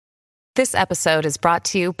This episode is brought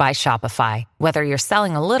to you by Shopify. Whether you're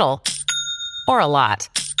selling a little or a lot,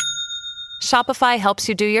 Shopify helps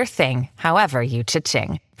you do your thing, however you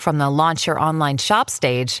cha-ching. From the launch your online shop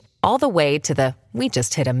stage, all the way to the we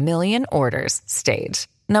just hit 1 million orders stage.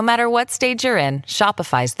 No matter what stage you're in,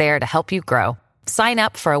 Shopify's there to help you grow. Sign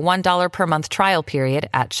up for a $1 per month trial period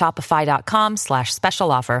at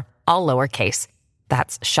shopify.com/special offer, all lowercase.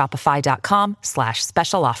 That's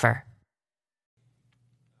shopify.com/special offer.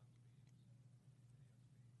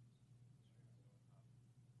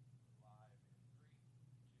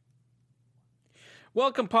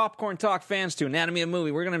 Welcome, Popcorn Talk fans, to Anatomy of a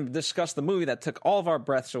Movie. We're going to discuss the movie that took all of our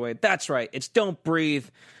breaths away. That's right, it's Don't Breathe,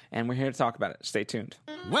 and we're here to talk about it. Stay tuned.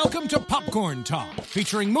 Welcome to Popcorn Talk,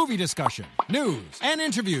 featuring movie discussion, news, and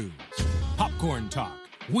interviews. Popcorn Talk,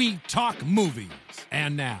 we talk movies.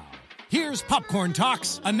 And now, here's Popcorn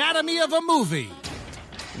Talk's Anatomy of a Movie.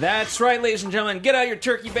 That's right, ladies and gentlemen. Get out your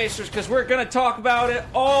turkey basters, because we're going to talk about it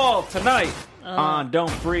all tonight on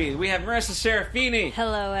Don't Breathe. We have Marissa Serafini.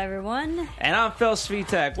 Hello, everyone. And I'm Phil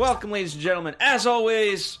Svitek. Welcome, ladies and gentlemen. As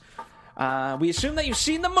always, we assume that you've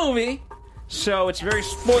seen the movie, so it's very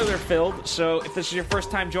spoiler-filled. So if this is your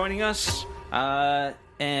first time joining us,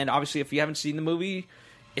 and obviously if you haven't seen the movie,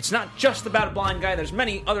 it's not just about a blind guy. There's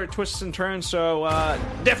many other twists and turns, so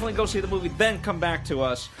definitely go see the movie, then come back to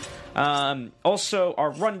us. Also,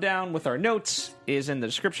 our rundown with our notes is in the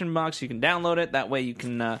description box. You can download it. That way you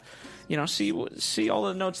can... see all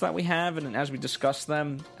the notes that we have, and as we discuss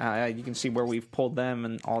them, you can see where we've pulled them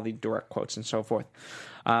and all the direct quotes and so forth.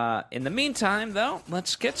 In the meantime, though,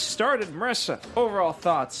 let's get started. Marissa, overall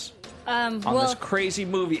thoughts on this crazy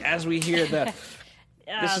movie as we hear that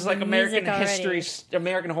this is like American history,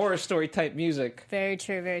 American Horror Story type music. Very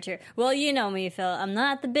true, very true. Well, you know me, Phil. I'm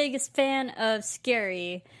not the biggest fan of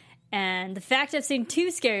scary, and the fact I've seen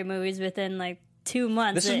 2 scary movies within, 2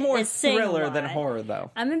 months. This is more thriller than horror, though.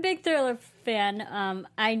 I'm a big thriller fan.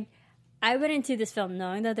 I went into this film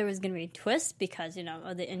knowing that there was going to be a twist because,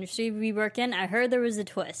 of the industry we work in. I heard there was a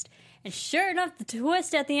twist. And sure enough, the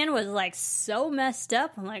twist at the end was, so messed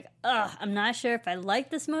up. I'm like, ugh, I'm not sure if I like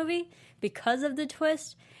this movie because of the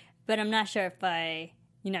twist, but I'm not sure if I,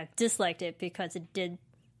 disliked it because it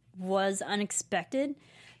was unexpected.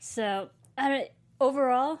 So,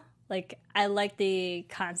 overall... I like the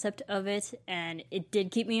concept of it, and it did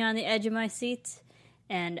keep me on the edge of my seat,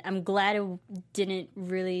 and I'm glad it didn't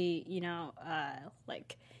really,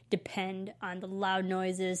 depend on the loud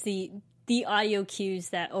noises, the audio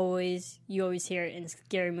cues that you always hear in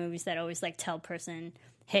scary movies that always, tell a person,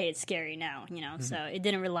 hey, it's scary now, Mm-hmm. So it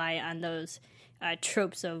didn't rely on those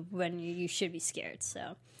tropes of when you should be scared.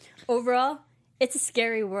 So overall, it's a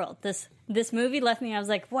scary world. This movie left me, I was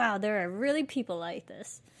like, wow, there are really people like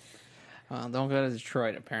this. Don't go to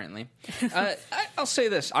Detroit, apparently. I'll say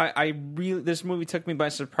this. This movie took me by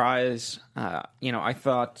surprise. I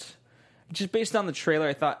thought, just based on the trailer,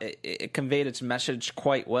 I thought it conveyed its message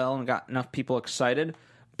quite well and got enough people excited.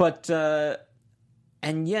 But, and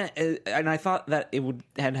I thought that it would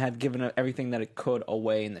had given everything that it could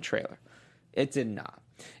away in the trailer. It did not.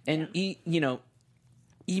 And,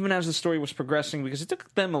 even as the story was progressing, because it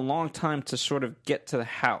took them a long time to sort of get to the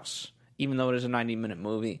house, even though it is a 90-minute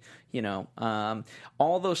movie,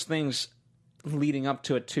 all those things leading up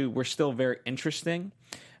to it, too, were still very interesting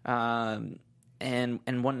and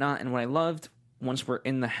whatnot. And what I loved, once we're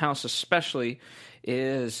in the house especially,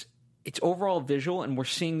 is its overall visual, and we're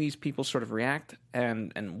seeing these people sort of react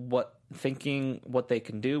and what they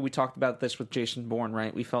can do. We talked about this with Jason Bourne,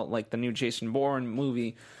 right? We felt like the new Jason Bourne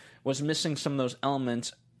movie was missing some of those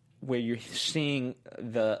elements where you're seeing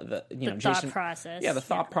the thought process. Yeah, the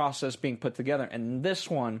thought process being put together. And this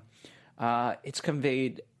one, it's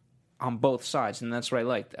conveyed on both sides, and that's what I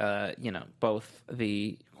liked. Both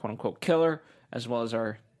the quote-unquote killer as well as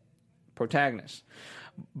our protagonist.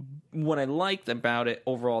 What I liked about it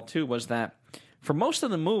overall, too, was that for most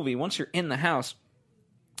of the movie, once you're in the house,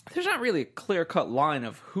 there's not really a clear-cut line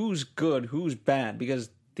of who's good, who's bad,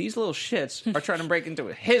 because these little shits are trying to break into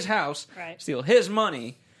his house, right, steal his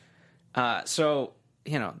money. So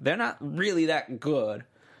they're not really that good.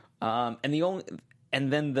 So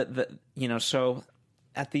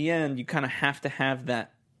at the end, you kind of have to have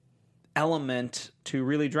that element to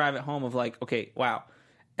really drive it home of okay, wow,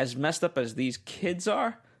 as messed up as these kids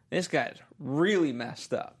are, this guy's really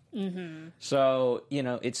messed up. Mm-hmm. So,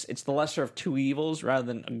 it's the lesser of two evils rather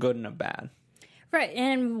than a good and a bad. Right,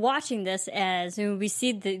 and watching this as we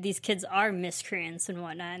see these kids are miscreants and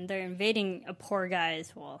whatnot, and they're invading a poor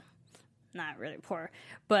guy's, well, not really poor,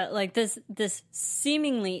 but this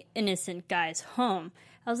seemingly innocent guy's home.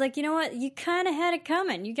 I was like, you know what? You kind of had it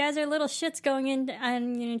coming. You guys are little shits going in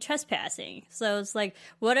and trespassing. So it's like,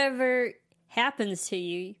 whatever happens to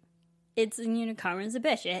you, it's, karma's a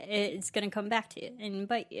bitch. It's going to come back to you and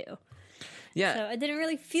bite you. Yeah. So I didn't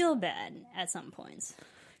really feel bad at some points.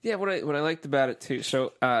 Yeah, what I liked about it too.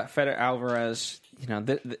 So Fede Alvarez,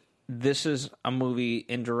 this is a movie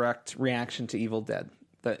in direct reaction to Evil Dead.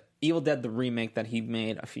 The Evil Dead, the remake that he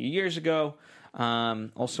made a few years ago,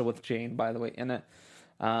 also with Jane, by the way, in it.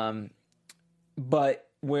 But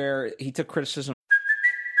where he took criticism.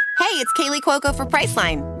 Hey, it's Kaylee Cuoco for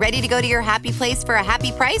Priceline. Ready to go to your happy place for a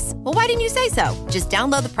happy price? Well, why didn't you say so? Just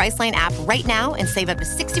download the Priceline app right now and save up to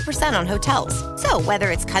 60% on hotels. So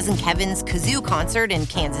whether it's Cousin Kevin's Kazoo Concert in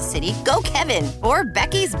Kansas City, go Kevin, or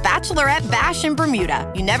Becky's Bachelorette Bash in Bermuda,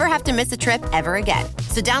 you never have to miss a trip ever again.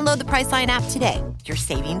 So download the Priceline app today. Your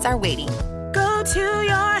savings are waiting. Go to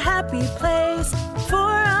your happy place for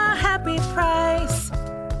a happy price.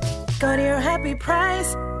 Go to your happy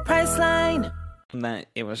price, Priceline. That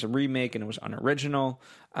it was a remake and it was unoriginal,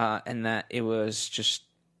 and that it was just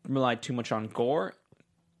relied too much on gore.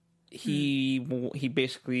 He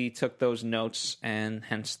basically took those notes, and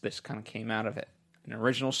hence this kind of came out of it. An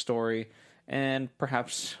original story, and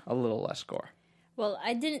perhaps a little less gore. Well,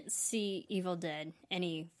 I didn't see Evil Dead,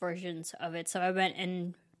 any versions of it, so I went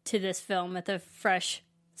into this film with a fresh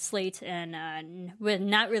slate and with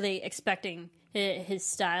not really expecting his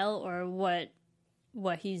style or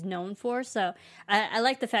what he's known for. So I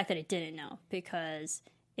like the fact that it didn't know, because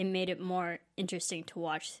it made it more interesting to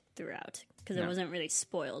watch throughout, because it wasn't really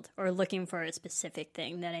spoiled or looking for a specific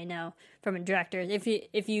thing that I know from a director.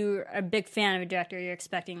 If you're a big fan of a director, you're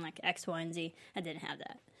expecting like X, Y, and Z. I didn't have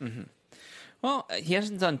that. Mm-hmm. Well, he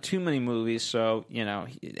hasn't done too many movies, so,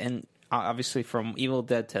 and obviously from Evil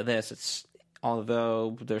Dead to this,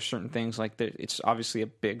 although there's certain things like it's obviously a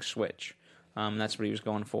big switch. That's what he was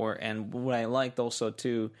going for. And what I liked also,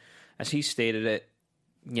 too, as he stated it,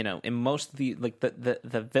 in most of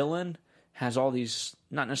the villain has all these,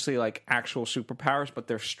 not necessarily like actual superpowers, but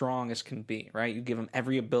they're strong as can be, right? You give them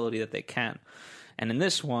every ability that they can. And in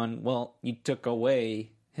this one, well, you took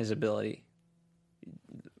away his ability,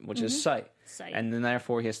 which is sight. And then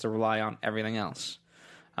therefore he has to rely on everything else.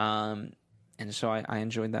 And so I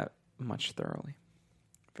enjoyed that much thoroughly.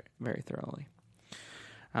 Very thoroughly.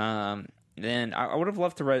 Then I would have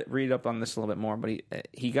loved to read up on this a little bit more, but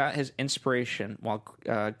he got his inspiration while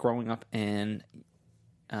growing up in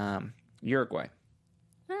Uruguay.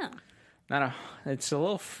 Oh. It's a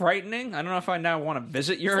little frightening. I don't know if I now want to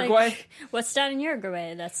visit Uruguay. Like, what's down in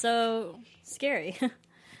Uruguay? That's so scary.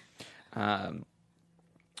 But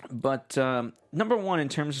number one, in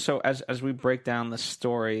terms of, as we break down the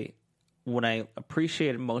story, what I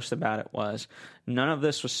appreciated most about it was none of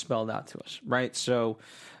this was spelled out to us, right? So,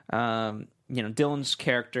 Dylan's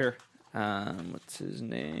character, what's his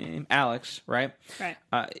name? Alex, right? Right.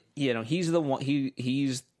 He's the one.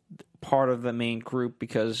 He's part of the main group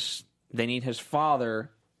because they need his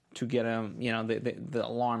father to get him. The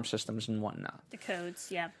alarm systems and whatnot. The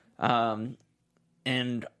codes, yeah.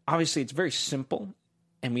 And obviously, it's very simple,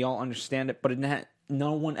 and we all understand it. But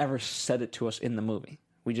no one ever said it to us in the movie.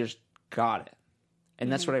 We just got it,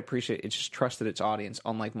 and that's what I appreciate. It just trusted its audience,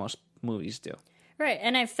 unlike most movies do. Right,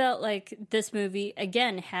 and I felt like this movie,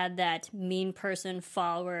 again, had that mean person,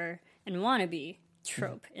 follower, and wannabe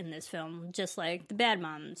trope in this film, just like the Bad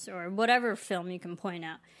Moms, or whatever film you can point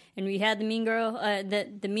out. And we had the mean girl,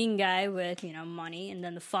 the mean guy with, money, and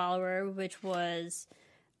then the follower, which was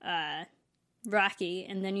Rocky,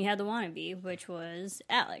 and then you had the wannabe, which was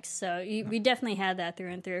Alex. So we definitely had that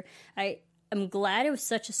through and through. I'm glad it was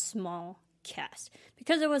such a small cast,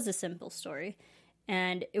 because it was a simple story,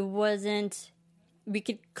 and it wasn't... We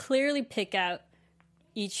could clearly pick out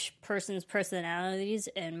each person's personalities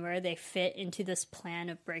and where they fit into this plan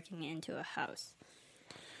of breaking into a house.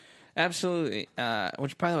 Absolutely.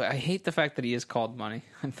 Which, by the way, I hate the fact that he is called Money.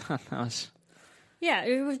 I thought that was... Yeah,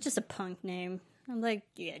 it was just a punk name. I'm like,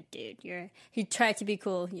 yeah, dude, he tried to be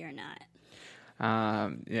cool, you're not.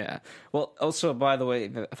 Yeah. Well, also, by the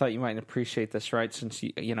way, I thought you might appreciate this, right? Since,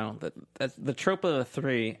 the trope of the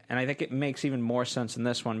three, and I think it makes even more sense in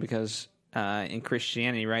this one because... in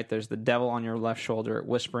Christianity, right, there's the devil on your left shoulder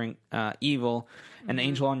whispering evil, and the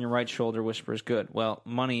angel on your right shoulder whispers good. Well,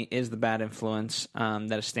 money is the bad influence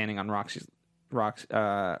that is standing on Rocky's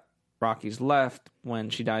left when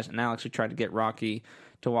she dies, and Alex, who tried to get Rocky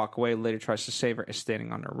to walk away, later tries to save her, is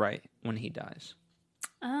standing on her right when he dies.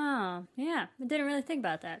 Oh, yeah. I didn't really think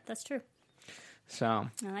about that. That's true. So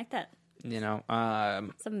I like that.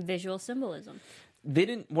 Some visual symbolism. They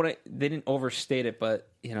didn't overstate it, but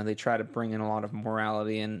they try to bring in a lot of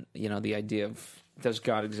morality and the idea of does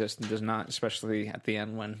God exist and does not, especially at the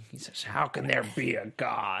end when he says, "How can there be a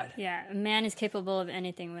God?" Yeah, a man is capable of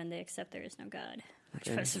anything when they accept there is no God. Which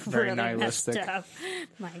was very really nihilistic. messed up.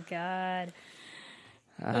 My God.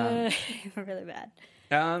 Really bad.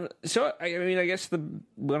 So I mean, I guess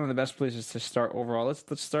one of the best places to start overall.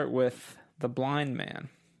 Let's start with the blind man,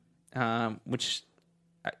 which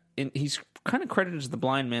he's kind of credited as the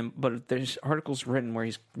blind man, but there's articles written where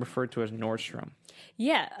he's referred to as Nordstrom.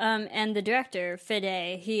 Yeah, and the director,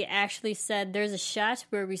 Fede, he actually said there's a shot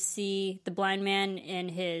where we see the blind man in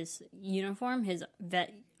his uniform, his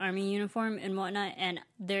vet army uniform and whatnot, and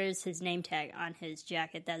there's his name tag on his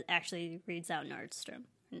jacket that actually reads out Nordstrom.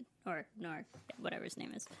 Or whatever his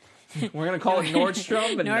name is. We're going to call it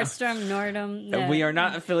Nordstrom. But Nordstrom, Nordum. We are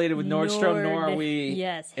not affiliated with Nordstrom, nor are we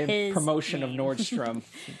in promotion name. of Nordstrom.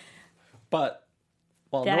 But,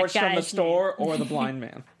 well, That Nordstrom, the guy's store, or the blind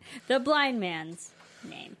man. The blind man's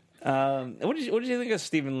name. What did you think of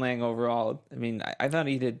Stephen Lang overall? I mean, I thought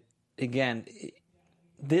he did, again,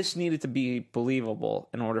 this needed to be believable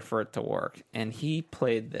in order for it to work. And he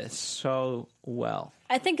played this so well.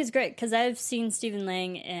 I think it's great because I've seen Stephen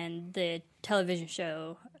Lang in the television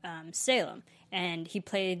show Salem, and he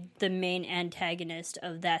played the main antagonist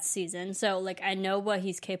of that season. So, like, I know what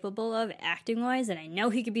he's capable of acting-wise, and I know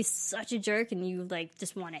he could be such a jerk, and you, like,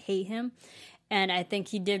 just want to hate him. And I think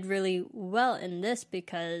he did really well in this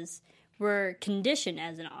because we're conditioned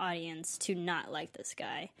as an audience to not like this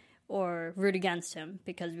guy or root against him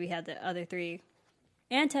because we had the other three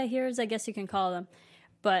anti-heroes, I guess you can call them.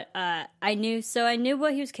 But I knew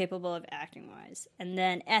what he was capable of acting-wise. And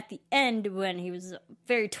then at the end, when he was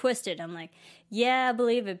very twisted, I'm like, yeah, I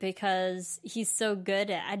believe it because he's so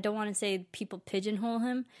good at, I don't want to say people pigeonhole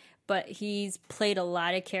him, but he's played a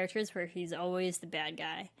lot of characters where he's always the bad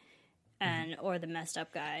guy or the messed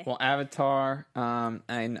up guy. Well, Avatar,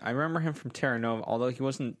 and I remember him from Terra Nova, although he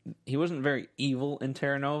wasn't very evil in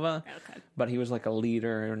Terra Nova, but he was like a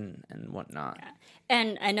leader and whatnot. Yeah.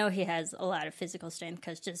 And I know he has a lot of physical strength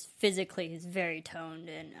because just physically he's very toned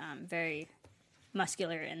and very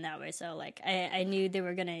muscular in that way. So, like, I knew they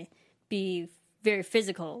were going to be very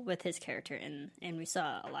physical with his character, and we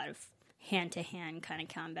saw a lot of hand-to-hand kind of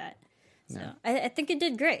combat. So I think it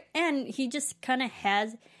did great. And he just kind of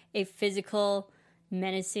has a physical,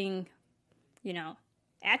 menacing,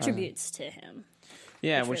 attributes to him.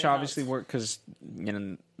 Yeah, which really obviously worked because,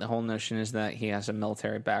 the whole notion is that he has a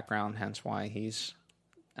military background, hence why he's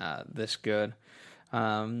this good.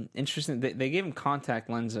 Interesting. They gave him contact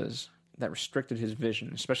lenses that restricted his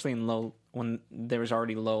vision, especially when there was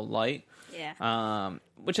already low light. Yeah.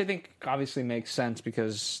 Which I think obviously makes sense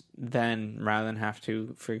because then rather than have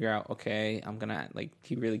to figure out, okay, I'm gonna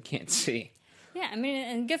he really can't see. Yeah, I mean,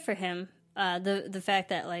 and good for him. The fact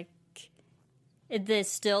that this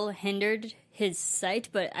still hindered his sight,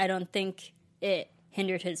 but I don't think it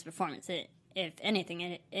hindered his performance. If anything,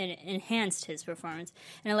 it enhanced his performance.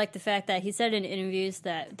 And I like the fact that he said in interviews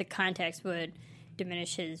that the contacts would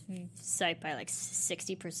diminish his sight by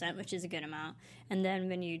 60%, which is a good amount. And then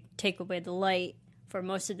when you take away the light for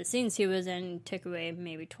most of the scenes he was in, took away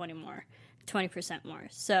maybe 20% more.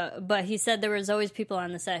 So, but he said there was always people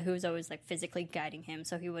on the set who was always physically guiding him,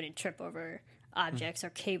 so he wouldn't trip over objects or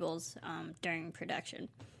cables during production.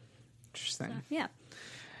 Interesting. So, yeah.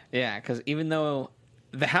 Yeah, because even though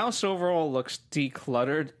the house overall looks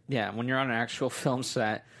decluttered, when you're on an actual film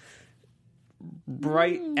set,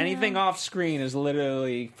 anything off screen is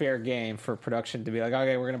literally fair game for production to be like,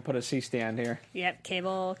 okay, we're going to put a C-stand here. Yep,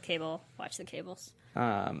 cable, watch the cables.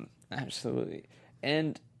 Absolutely.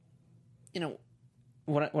 And,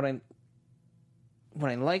 what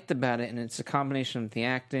I liked about it, and it's a combination of the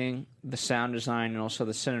acting, the sound design, and also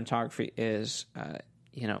the cinematography is,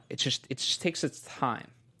 it just takes its time.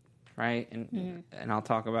 Right, and I'll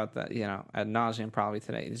talk about that, ad nauseum probably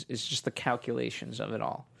today. It's just the calculations of it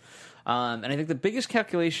all, and I think the biggest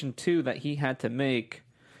calculation too that he had to make,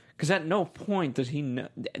 because at no point does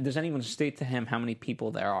anyone state to him how many people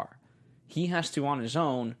there are. He has to on his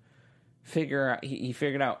own figure out. He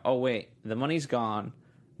figured out. Oh wait, the money's gone.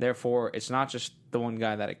 Therefore, it's not just the one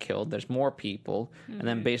guy that it killed. There's more people, and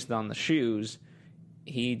then based on the shoes,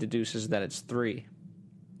 he deduces that it's 3.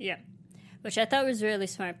 Yeah. Which I thought was really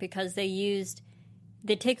smart because they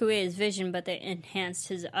take away his vision, but they enhanced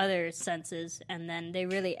his other senses, and then they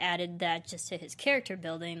really added that just to his character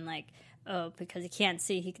building, because he can't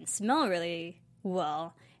see, he can smell really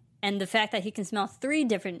well. And the fact that he can smell 3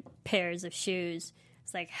 different pairs of shoes,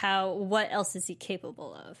 it's what else is he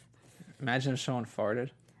capable of? Imagine if someone farted.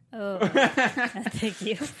 Oh, thank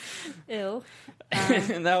you. Ew.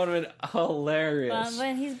 That would have been hilarious.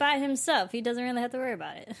 When he's by himself, he doesn't really have to worry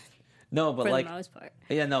about it. No, but for like the most part.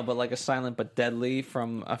 yeah, no, but like a silent but deadly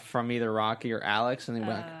from either Rocky or Alex, and they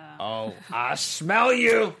were like, "Oh, I smell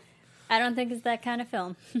you." I don't think it's that kind of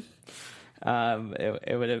film.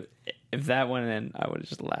 It would have, if that went in, I would have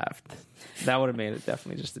just laughed. That would have made it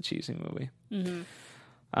definitely just a cheesy movie.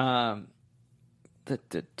 But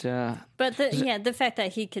the fact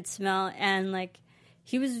that he could smell and like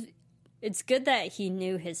it's good that he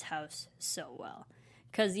knew his house so well,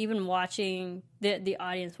 because even watching the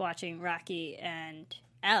audience watching Rocky and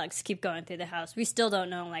Alex keep going through the house, we still don't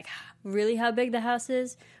know like really how big the house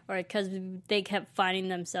is, or because they kept finding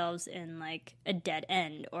themselves in like a dead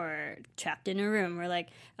end or trapped in a room. We're like,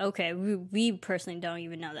 okay, we personally don't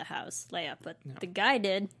even know the house layout, but the guy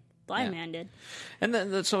did. Blind man did. And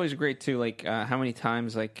that's always great too, like how many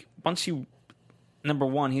times, like once you, number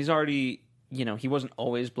one, he's already, he wasn't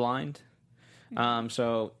always blind.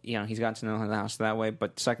 So, he's gotten to know the house that way.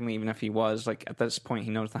 But secondly, even if he was, like at this point,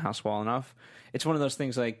 he knows the house well enough. It's one of those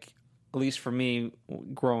things, like, at least for me,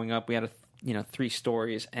 growing up, we had 3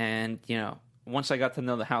 stories. And, once I got to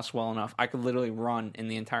know the house well enough, I could literally run in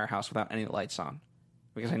the entire house without any lights on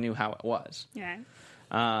because I knew how it was. Yeah.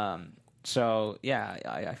 So, yeah,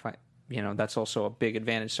 I find, that's also a big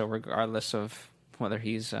advantage. So regardless of whether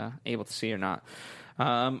he's able to see or not.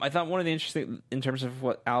 I thought one of the interesting, in terms of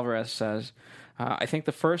what Alvarez says, I think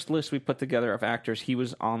the first list we put together of actors, he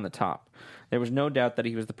was on the top. There was no doubt that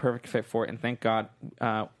he was the perfect fit for it, and thank God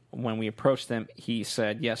when we approached him, he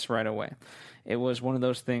said yes right away. It was one of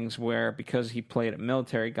those things where, because he played a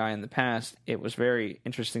military guy in the past, it was very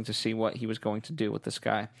interesting to see what he was going to do with this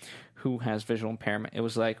guy who has visual impairment. It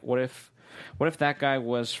was like, what if that guy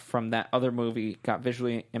was from that other movie, got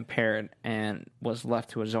visually impaired, and was left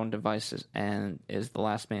to his own devices and is the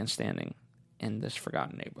last man standing in this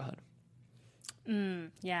forgotten neighborhood?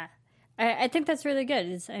 Yeah. I think that's really good.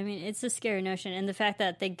 It's a scary notion. And the fact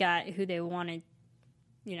that they got who they wanted,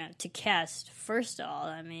 to cast first of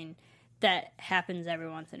all, that happens every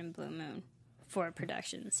once in a blue moon for a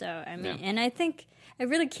production. So, and I think I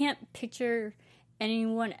really can't picture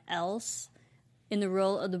anyone else in the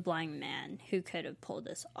role of the blind man who could have pulled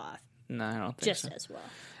this off. No, I don't think just so. as well.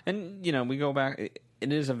 And, we go back,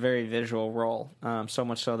 it is a very visual role, so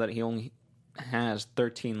much so that he only has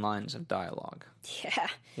 13 lines of dialogue. Yeah.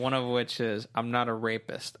 One of which is, "I'm not a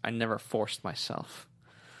rapist. I never forced myself."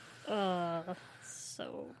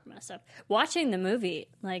 So messed up. Watching the movie,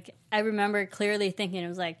 like, I remember clearly thinking, it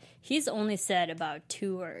was like, he's only said about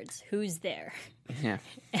 2 words. Who's there? Yeah.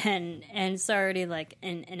 And it's already like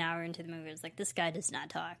an hour into the movie. It's like, this guy does not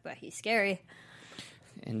talk, but he's scary.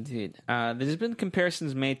 Indeed. There's been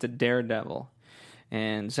comparisons made to Daredevil.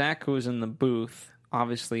 And Zach, who was in the booth,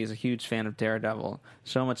 obviously is a huge fan of Daredevil.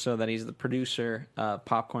 So much so that he's the producer of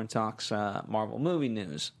Popcorn Talks Marvel Movie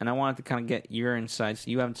News. And I wanted to kind of get your insights.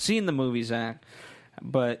 You haven't seen the movie, Zach.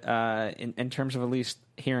 But in terms of at least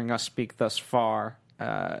hearing us speak thus far,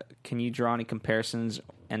 can you draw any comparisons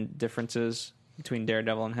and differences between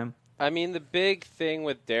Daredevil and him? The big thing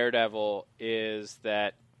with Daredevil is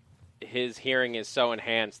that his hearing is so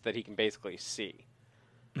enhanced that he can basically see.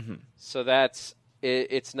 Mm-hmm. So that's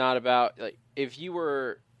it's not about, like, if you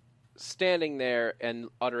were standing there and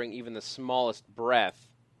uttering even the smallest breath,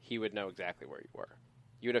 he would know exactly where you were.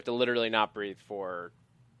 You would have to literally not breathe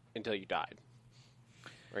until you died,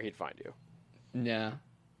 or he'd find you. Yeah,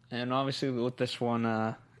 and obviously with this one,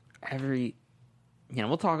 we'll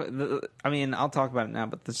talk. I'll talk about it now.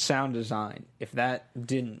 But the sound design, if that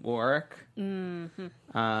didn't work, it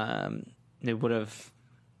would have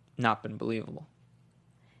not been believable.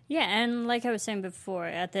 Yeah, and like I was saying before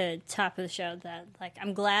at the top of the show, that, like,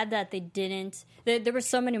 I'm glad that they didn't. There were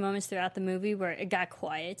so many moments throughout the movie where it got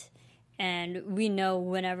quiet, and we know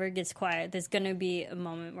whenever it gets quiet, there's going to be a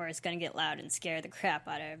moment where it's going to get loud and scare the crap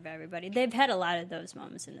out of everybody. They've had a lot of those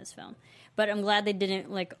moments in this film, but I'm glad they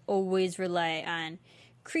didn't, like, always rely on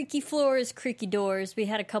creaky floors, creaky doors. We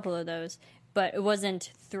had a couple of those, but it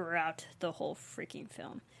wasn't throughout the whole freaking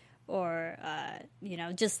film. Or,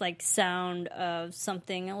 just like sound of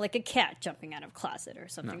something like a cat jumping out of a closet or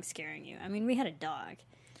something scaring you. We had a dog,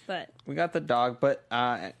 but... We got the dog, but...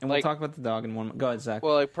 and we'll talk about the dog in one moment. Go ahead, Zach.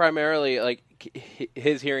 Well, primarily,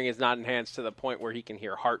 his hearing is not enhanced to the point where he can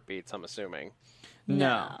hear heartbeats, I'm assuming.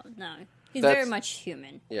 No. He's very much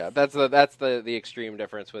human. Yeah, that's the extreme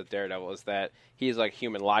difference with Daredevil, is that he's like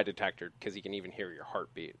human lie detector because he can even hear your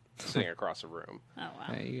heartbeat sitting across a room. Oh, wow.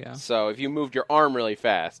 There you go. So if you moved your arm really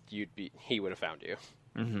fast, he would have found you.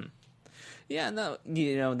 Mm-hmm. Yeah, no,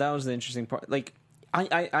 that was the interesting part. Like,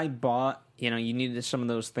 I bought, you needed some of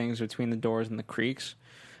those things between the doors and the creaks,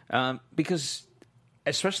 because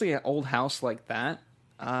especially an old house like that,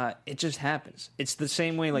 it just happens. It's the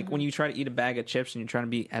same way, like, when you try to eat a bag of chips and you're trying to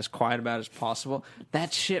be as quiet about it as possible,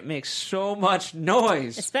 that shit makes so much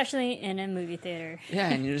noise. Especially in a movie theater. Yeah,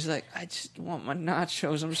 and you're just like, I just want my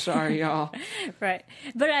nachos. I'm sorry, y'all. Right.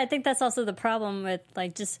 But I think that's also the problem with,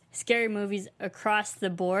 like, just scary movies across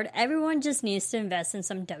the board. Everyone just needs to invest in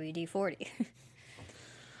some WD-40.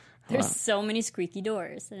 There's so many squeaky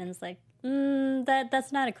doors. And it's like,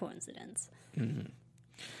 that's not a coincidence.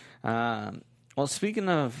 Mm-hmm. Well, speaking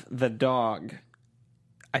of the dog,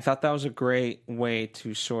 I thought that was a great way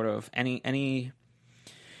to sort of any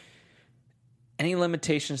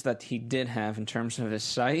limitations that he did have in terms of his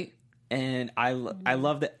sight, and I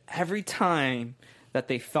loved it every time that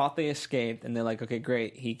they thought they escaped, and they're like, okay,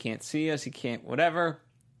 great, he can't see us, he can't whatever,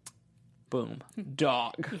 boom,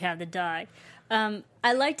 dog. You have the dog.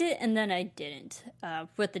 I liked it, and then I didn't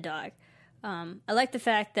with the dog. I like the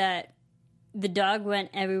fact that the dog went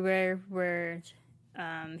everywhere where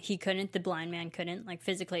he couldn't, the blind man couldn't, like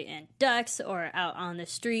physically in ducks or out on the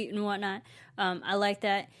street and whatnot. I like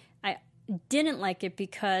that. I didn't like it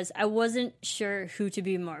because I wasn't sure who to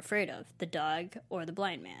be more afraid of, the dog or the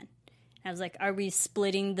blind man. I was like, are we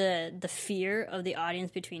splitting the fear of the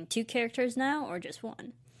audience between two characters now or just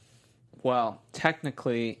one? Well,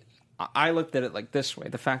 technically, I looked at it like this way.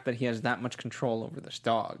 The fact that he has that much control over this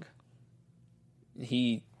dog,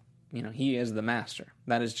 he is the master.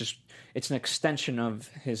 That is just, it's an extension of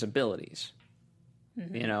his abilities,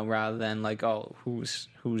 rather than like, oh, who's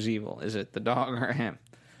evil? Is it the dog or him?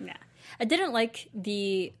 Yeah. I didn't like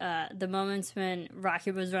the moments when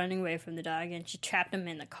Rocky was running away from the dog and she trapped him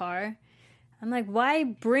in the car. I'm like, why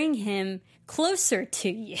bring him closer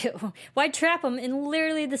to you? Why trap him in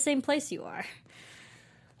literally the same place you are?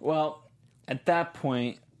 Well, at that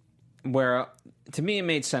point, where to me it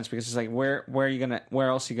made sense because it's like where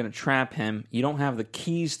else are you gonna trap him? You don't have the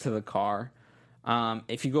keys to the car.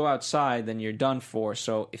 If you go outside, then you're done for.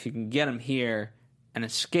 So if you can get him here and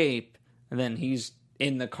escape, then he's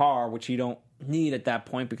in the car, which you don't need at that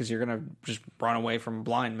point because you're gonna just run away from a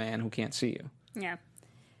blind man who can't see you. Yeah.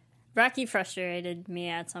 Rocky frustrated me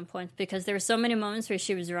at some points because there were so many moments where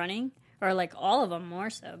she was running, or like all of them more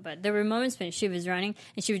so, but there were moments when she was running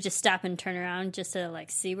and she would just stop and turn around just to like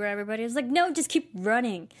see where everybody was. Like, no, just keep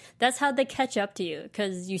running. That's how they catch up to you,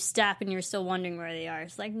 because you stop and you're still wondering where they are.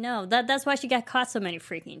 It's like, no, that's why she got caught so many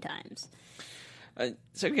freaking times.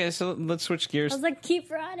 It's okay, so let's switch gears. I was like, keep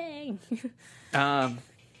running.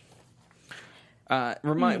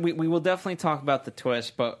 We will definitely talk about the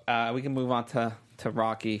twist, but we can move on to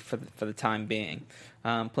Rocky for the time being.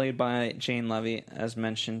 Played by Jane Levy, as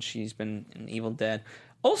mentioned. She's been in Evil Dead.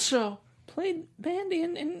 Also played Bandy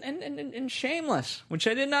in Shameless, which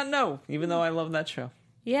I did not know, even though I love that show.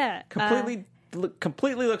 Yeah, completely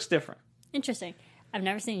looks different. Interesting. I've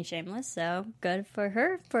never seen Shameless, so good for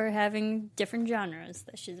her for having different genres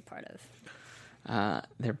that she's a part of.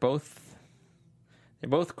 They're both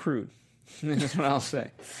crude. That's what I'll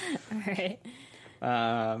say. All right.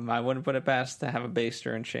 I wouldn't put it past to have a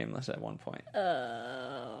baster in Shameless at one point.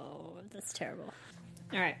 Oh, that's terrible.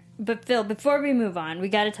 All right. But Phil, before we move on, we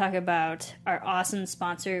got to talk about our awesome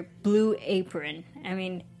sponsor, Blue Apron. I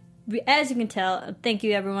mean, as you can tell, thank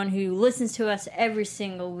you everyone who listens to us every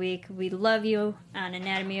single week. We love you on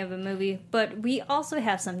Anatomy of a Movie, but we also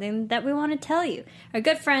have something that we want to tell you. Our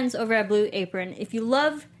good friends over at Blue Apron, if you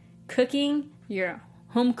love cooking your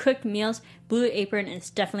home-cooked meals, Blue Apron is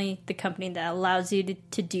definitely the company that allows you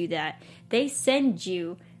to do that. They send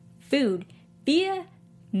you food via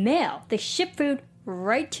mail. They ship food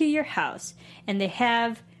right to your house, and they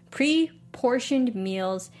have pre-portioned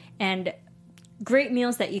meals and great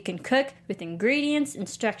meals that you can cook with ingredients,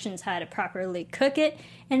 instructions how to properly cook it,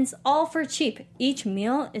 and it's all for cheap. Each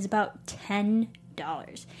meal is about $10.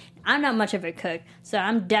 I'm not much of a cook, so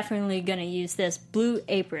I'm definitely going to use this Blue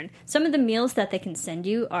Apron. Some of the meals that they can send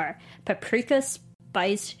you are paprika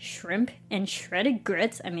spiced shrimp and shredded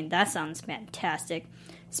grits. I mean, that sounds fantastic.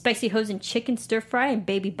 Spicy hoisin chicken stir fry and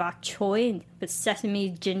baby bok choy with sesame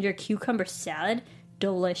ginger cucumber salad.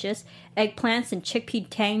 Delicious. Eggplants and chickpea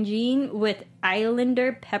tangine with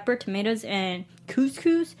islander pepper, tomatoes, and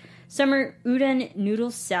couscous. Summer udon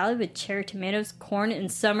noodle salad with cherry tomatoes, corn, and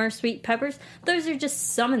summer sweet peppers. Those are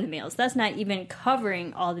just some of the meals. That's not even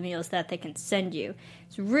covering all the meals that they can send you.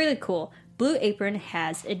 It's really cool. Blue Apron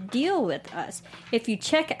has a deal with us. If you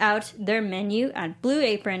check out their menu on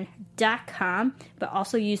blueapron.com, but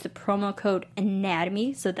also use the promo code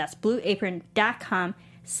ANATOMY, so that's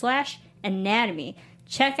blueapron.com/anatomy.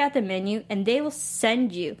 Check out the menu, and they will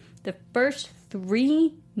send you the first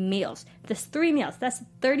 3 meals. That's 3 meals. That's a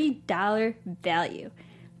 $30 value.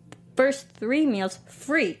 First 3 meals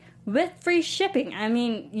free with free shipping. I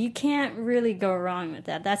mean, you can't really go wrong with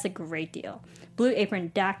that. That's a great deal.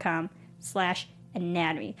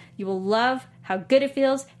 BlueApron.com/anatomy. You will love how good it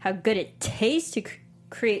feels, how good it tastes to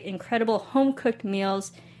create incredible home-cooked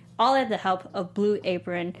meals, all at the help of Blue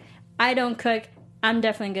Apron. I don't cook. I'm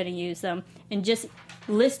definitely going to use them. And just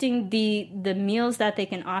listing the meals that they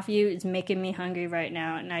can offer you is making me hungry right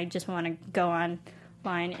now, and I just want to go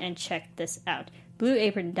online and check this out.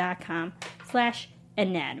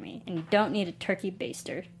 BlueApron.com/anatomy. And you don't need a turkey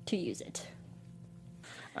baster to use it.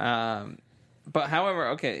 But however,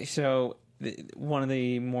 okay, so one of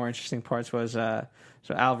the more interesting parts was so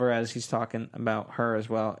Alvarez, he's talking about her as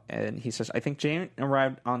well, and he says, I think Jane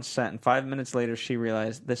arrived on set, and 5 minutes later she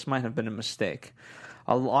realized this might have been a mistake.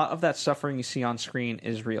 A lot of that suffering you see on screen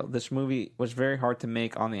is real. This movie was very hard to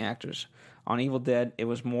make on the actors. On Evil Dead, it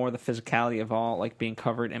was more the physicality of all, like being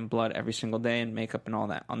covered in blood every single day and makeup and all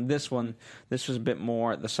that. On this one, this was a bit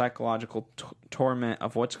more the psychological torment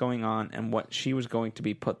of what's going on and what she was going to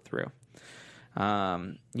be put through.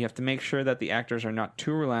 You have to make sure that the actors are not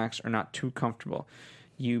too relaxed or not too comfortable.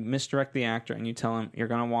 You misdirect the actor and you tell him you're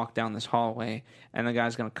going to walk down this hallway and the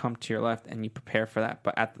guy's going to come to your left, and you prepare for that.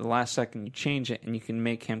 But at the last second, you change it and you can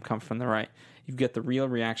make him come from the right. You get the real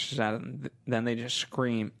reactions out of them. Then they just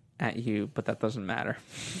scream at you, but that doesn't matter.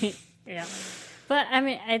 Yeah. But, I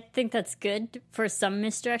mean, I think that's good for some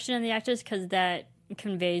misdirection of the actors because that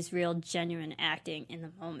conveys real, genuine acting in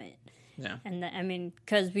the moment. Yeah. And I mean,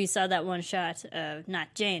 because we saw that one shot of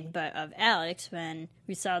not Jane, but of Alex when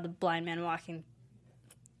we saw the blind man walking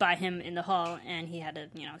by him in the hall, and he had to,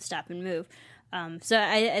 stop and move. So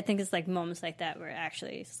I think it's like moments like that where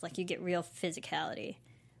actually it's like you get real physicality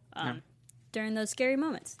during those scary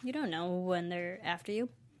moments. You don't know when they're after you.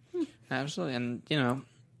 Absolutely, and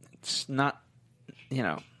it's not,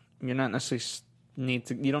 you're not necessarily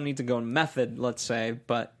you don't need to go method, let's say,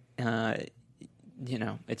 but.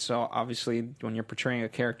 It's so obviously when you're portraying a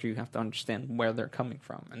character, you have to understand where they're coming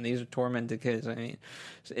from. And these are tormented kids. I mean,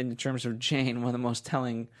 in terms of Jane, one of the most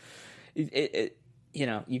telling, you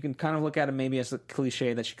can kind of look at it maybe as a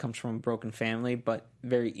cliche that she comes from a broken family, but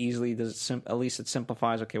very easily at least it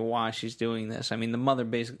simplifies, okay, why she's doing this. I mean, the mother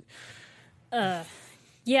basically. Yeah,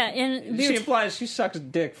 and she implies she sucks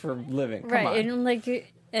dick for a living. Come on. And like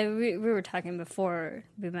we were talking before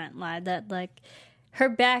we went live that like. Her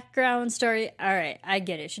background story, all right, I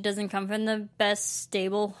get it. She doesn't come from the best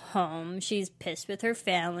stable home. She's pissed with her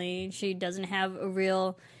family. She doesn't have a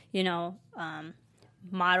real,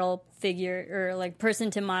 model figure or like person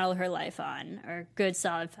to model her life on or good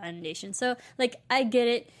solid foundation. So like I get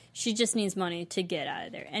it. She just needs money to get out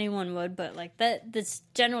of there. Anyone would, but like this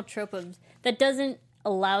general trope of that doesn't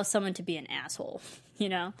allow someone to be an asshole,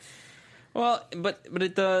 Well, but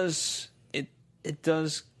it does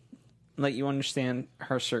let you understand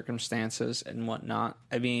her circumstances and whatnot.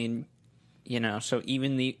 I mean, so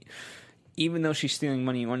even though she's stealing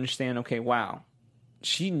money, you understand, okay, wow,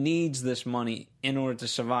 she needs this money in order to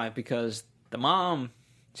survive because the mom,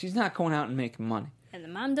 she's not going out and making money. And the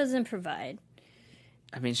mom doesn't provide.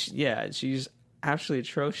 I mean, she's absolutely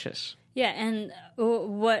atrocious. Yeah, and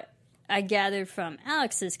what I gathered from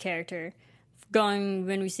Alex's character when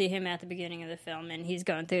we see him at the beginning of the film and he's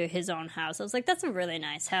going through his own house. I was like, that's a really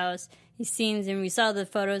nice house. He seems, and we saw the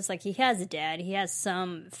photos, like he has a dad, he has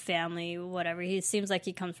some family, whatever. He seems like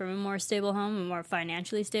he comes from a more stable home, a more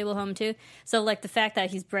financially stable home too. So like the fact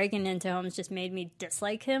that he's breaking into homes just made me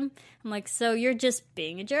dislike him. I'm like, so you're just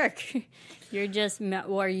being a jerk.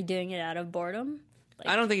 Are you doing it out of boredom? Like,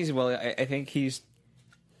 I don't think he's, I think he's,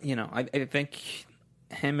 I think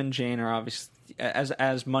him and Jane are obviously,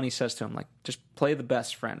 as Money says to him, like, just play the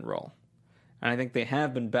best friend role. And I think they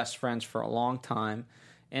have been best friends for a long time.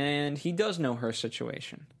 And he does know her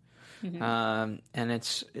situation. Mm-hmm. And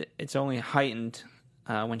it's only heightened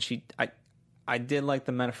when I did like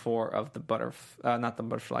the metaphor of the not the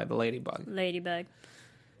butterfly, the ladybug. Ladybug.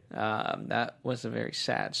 That was a very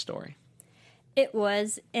sad story. It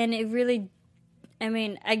was, and it really, I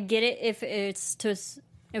mean, I get it if it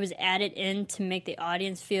was added in to make the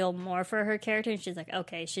audience feel more for her character. And she's like,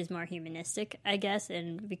 okay, she's more humanistic, I guess,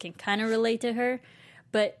 and we can kind of relate to her.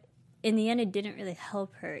 But in the end, it didn't really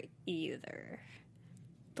help her either,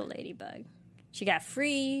 the ladybug. She got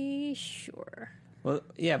free, sure. Well,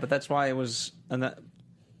 yeah, but that's why it was, the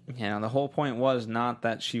whole point was not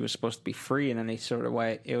that she was supposed to be free in any sort of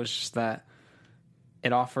way. It was just that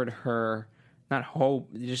it offered her, not hope,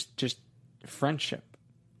 just friendship.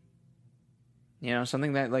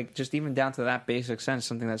 Something that, like, just even down to that basic sense,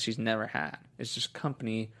 something that she's never had. It's just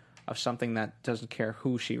company of something that doesn't care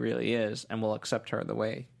who she really is and will accept her the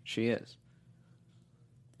way she is.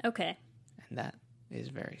 Okay. And that is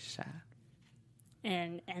very sad.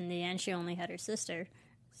 And in the end, she only had her sister.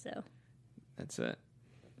 So That's it.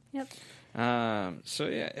 yep. So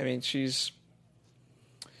yeah, I mean, she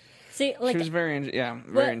See, like was very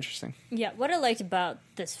interesting. yeah, what I liked about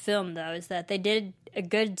this film though is that they did a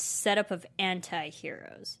good setup of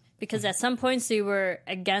anti-heroes, because at some points you were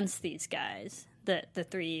against these guys, the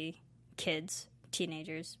three kids,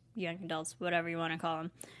 teenagers, young adults, whatever you want to call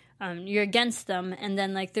them. You're against them, and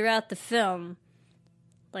then like throughout the film,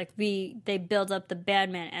 like they build up the bad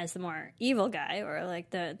man as the more evil guy, or like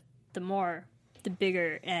the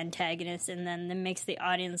bigger antagonist, and then it makes the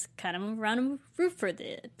audience kind of root for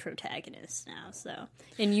the protagonist now. So,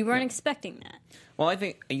 and you weren't expecting that. Well, I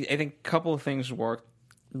think a couple of things worked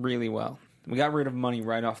really well. We got rid of Money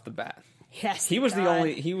right off the bat. Yes, He was the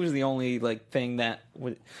God. only like thing that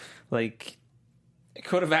would like it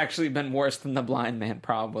could have actually been worse than the blind man,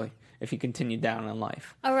 probably, if he continued down in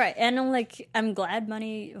life. All right, and I'm glad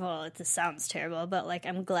Money. Well, it sounds terrible, but like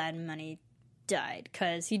I'm glad Money died,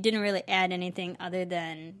 because he didn't really add anything other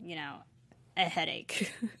than a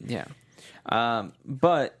headache. Yeah.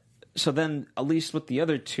 But so then, at least with the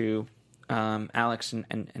other two, Alex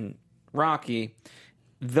and Rocky,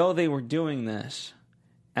 though they were doing this,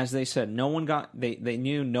 as they said, they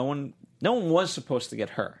knew no one was supposed to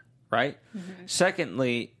get hurt, right? Mm-hmm.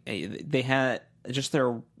 Secondly, they had just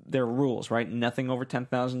their rules, right? Nothing over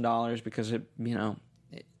 $10,000, because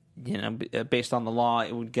based on the law,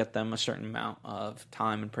 it would get them a certain amount of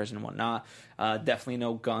time in prison and whatnot. Definitely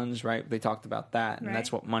no guns, right? They talked about that, and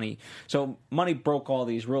that's what Money. So Money broke all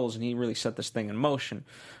these rules, and he really set this thing in motion.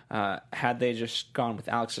 Had they just gone with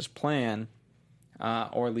Alex's plan,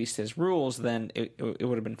 or at least his rules, then it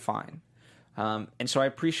would have been fine. And so I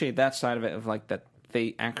appreciate that side of it, of like that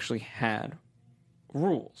they actually had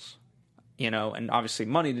rules. And obviously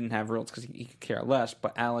Money didn't have rules because he could care less,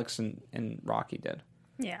 but Alex and Rocky did.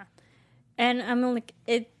 Yeah, and I'm like,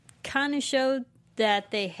 it kind of showed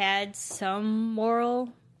that they had some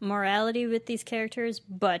morality with these characters,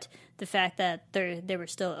 but the fact that they were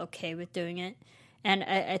still okay with doing it. And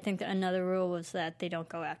I think that another rule was that they don't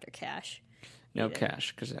go after cash. No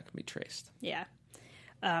cash, because that can be traced. Yeah.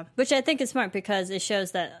 Which I think is smart, because it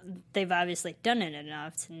shows that they've obviously done it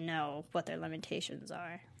enough to know what their limitations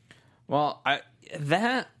are. Well,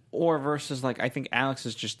 versus like, I think Alex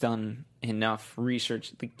has just done enough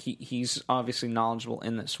research. He's obviously knowledgeable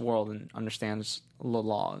in this world and understands the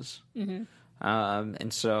laws. Mm-hmm.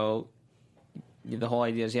 And so the whole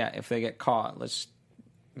idea is, if they get caught, let's,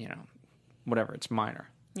 whatever, it's minor.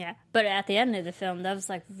 Yeah, but at the end of the film, that was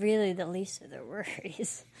like really the least of their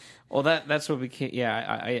worries. Well, that's what became.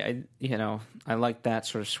 Yeah, I like that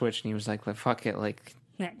sort of switch, and he was like, fuck it, like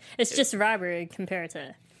it's just robbery compared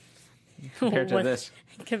to this,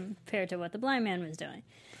 compared to what the blind man was doing.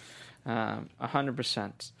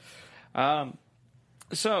 100%.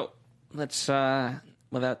 So let's,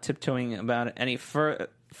 without tiptoeing about it any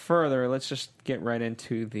further, let's just get right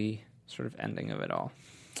into the sort of ending of it all.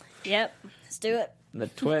 Yep, let's do it. The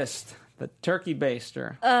twist, the turkey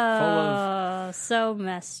baster, full of so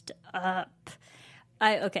messed up.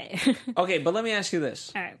 Okay. Okay, but let me ask you this: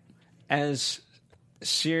 all right, as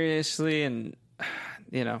seriously and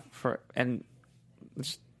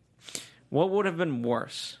what would have been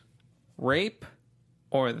worse, rape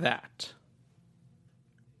or that?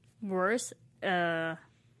 Worse, I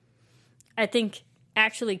think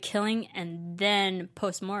actually killing and then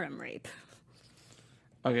post-mortem rape.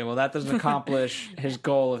 Okay, well, that doesn't accomplish his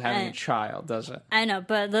goal of having a child, does it? I know,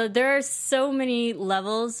 but there are so many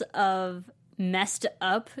levels of messed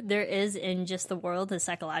up there is in just the world, the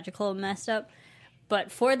psychological messed up.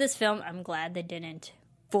 But for this film, I'm glad they didn't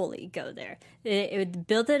fully go there. It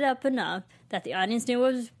built it up enough that the audience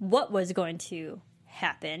knew what was going to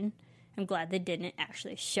happen. I'm glad they didn't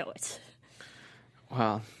actually show it.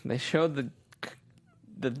 Well, they showed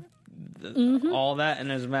the all that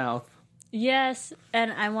in his mouth. Yes, and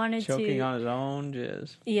I wanted choking on his own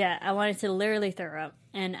jizz. Yeah, I wanted to literally throw up.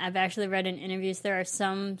 And I've actually read in interviews there are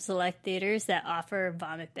some select theaters that offer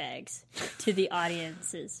vomit bags to the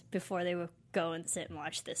audiences before they would go and sit and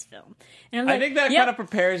watch this film. And I'm like, I think that kind of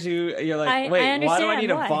prepares you. You're like, why do I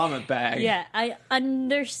need a vomit bag? Yeah, I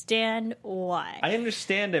understand why. I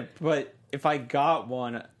understand it, but if I got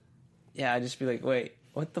one, I'd just be like, wait,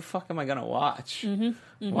 what the fuck am I going to watch? Mm-hmm,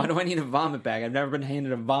 mm-hmm. Why do I need a vomit bag? I've never been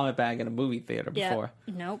handed a vomit bag in a movie theater before.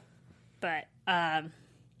 Nope. But I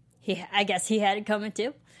guess he had it coming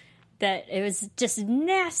too. That it was just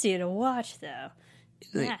nasty to watch, though.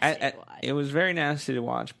 It was very nasty to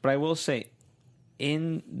watch, but I will say,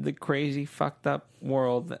 in the crazy, fucked up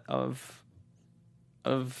world of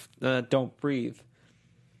Don't Breathe,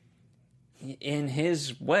 in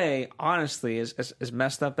his way, honestly, as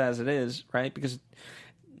messed up as it is, right? Because,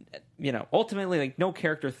 ultimately, like, no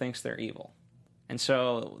character thinks they're evil. And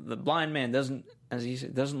so the blind man doesn't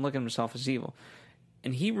look at himself as evil.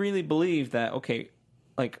 And he really believed that, okay,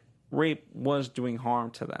 like, rape was doing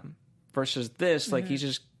harm to them. Versus this, like, he's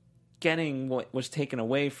just getting what was taken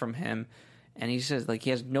away from him. And he says, like, he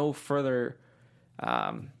has no further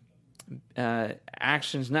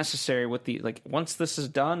actions necessary with the, like, once this is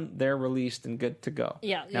done, they're released and good to go.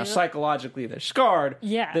 Yeah. Now, psychologically, they're scarred.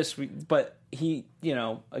 Yeah. But he,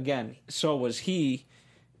 again, so was he.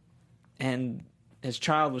 And his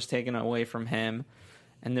child was taken away from him,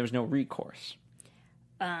 and there was no recourse.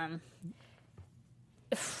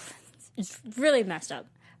 It's really messed up.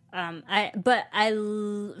 I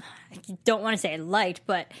don't want to say I liked,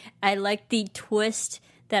 but I liked the twist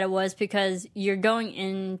that it was, because you're going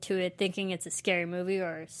into it thinking it's a scary movie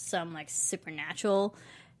or some like supernatural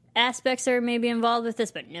aspects are maybe involved with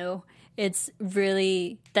this, but no. It's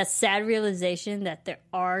really that sad realization that there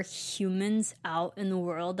are humans out in the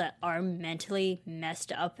world that are mentally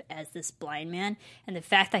messed up as this blind man. And the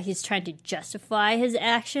fact that he's trying to justify his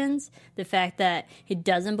actions, the fact that he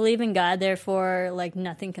doesn't believe in God, therefore, like,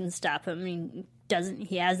 nothing can stop him. I mean,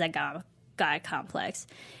 he has that God complex.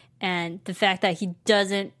 And the fact that he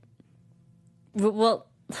doesn't,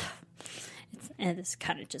 it's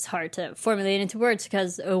kind of just hard to formulate into words,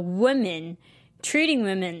 because a woman treating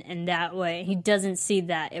women in that way, he doesn't see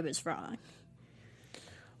that it was wrong.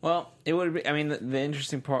 Well, it would be, I mean, the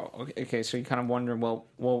interesting part, okay, so you kind of wonder, well,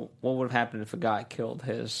 what would have happened if a guy killed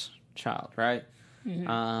his child, right?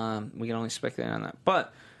 Mm-hmm. We can only speculate on that.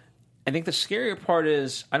 But I think the scarier part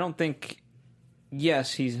is, I don't think,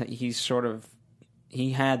 yes, he's sort of, he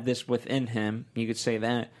had this within him, you could say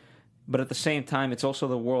that, but at the same time, it's also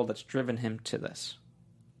the world that's driven him to this.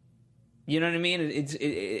 You know what I mean?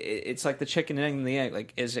 It's like the chicken and the egg.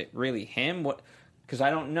 Like, is it really him? What? Because I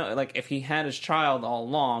don't know. Like, if he had his child all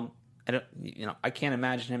along, I can't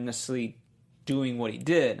imagine him necessarily doing what he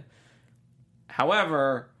did.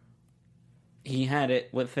 However, he had it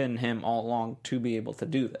within him all along to be able to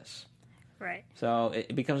do this. Right. So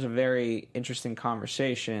it becomes a very interesting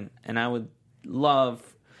conversation, and I would love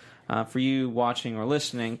for you watching or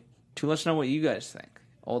listening to let us know what you guys think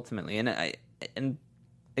ultimately. And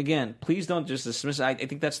again, please don't just dismiss it. I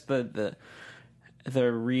think that's the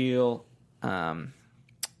real,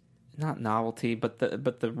 not novelty, but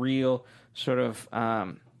the real sort of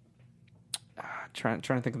trying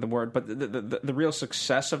to think of the word, but the real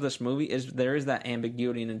success of this movie is there is that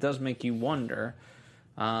ambiguity, and it does make you wonder.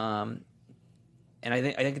 And I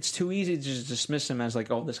think it's too easy to just dismiss him as like,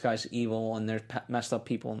 oh, this guy's evil and there's messed up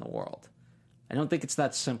people in the world. I don't think it's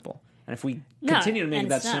that simple. And if we continue to make it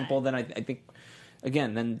that simple, then I think,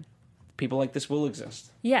 again, then people like this will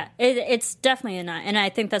exist. Yeah, it's definitely not. And I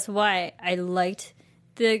think that's why I liked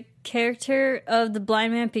the character of the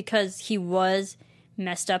blind man, because he was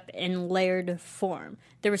messed up in layered form.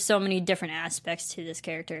 There were so many different aspects to this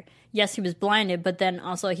character. Yes, he was blinded, but then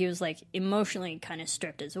also he was like emotionally kind of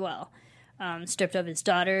stripped as well. Stripped of his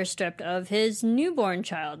daughter, stripped of his newborn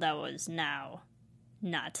child that was now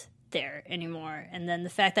not there anymore. And then the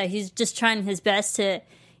fact that he's just trying his best to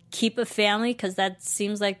keep a family, because that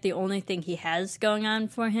seems like the only thing he has going on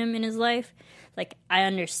for him in his life. Like, I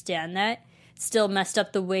understand that. Still messed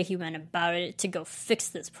up the way he went about it to go fix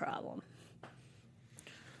this problem.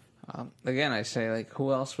 Again, I say, like,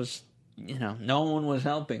 who else was, no one was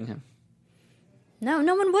helping him. No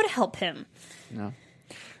one would help him. No.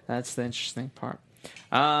 That's the interesting part.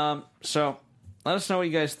 So let us know what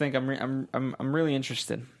you guys think. I'm really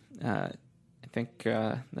interested. I think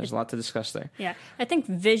there's a lot to discuss there. Yeah, I think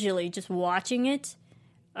visually, just watching it,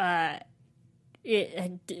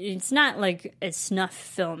 it's not like a snuff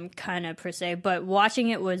film kind of per se, but watching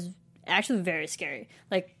it was actually very scary.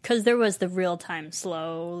 Like, because there was the real time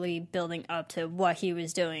slowly building up to what he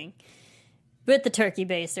was doing with the turkey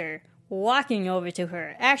baster, walking over to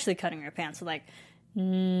her, actually cutting her pants. So, like,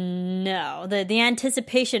 no, the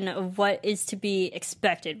anticipation of what is to be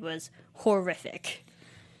expected was horrific.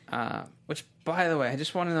 Which, by the way, I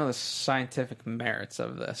just want to know the scientific merits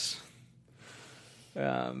of this. I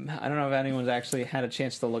don't know if anyone's actually had a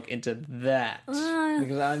chance to look into that,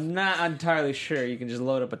 because I'm not entirely sure you can just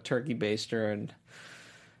load up a turkey baster and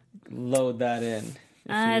load that in,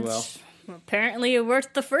 if you will. Apparently it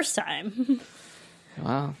worked the first time.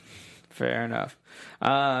 Well, fair enough.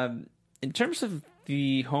 In terms of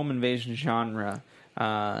the home invasion genre,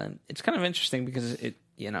 it's kind of interesting because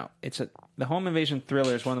it's the home invasion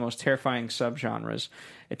thriller is one of the most terrifying subgenres.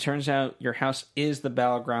 It turns out your house is the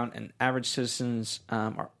battleground, and average citizens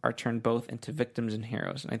are turned both into victims and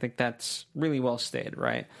heroes. And I think that's really well stated,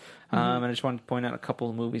 right? And I just wanted to point out a couple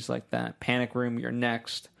of movies like that. Panic Room, You're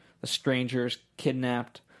Next, The Strangers,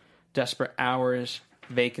 Kidnapped, Desperate Hours,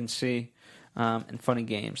 Vacancy, and Funny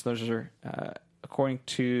Games. Those are, according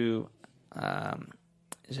to,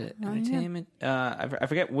 is it Entertainment? I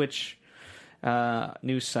forget which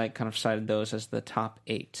news site kind of cited those as the top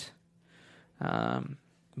 8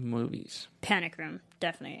 movies. Panic Room,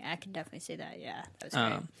 definitely. I can definitely see that. Yeah, that was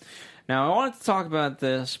great. Now, I wanted to talk about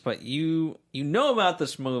this, but you know about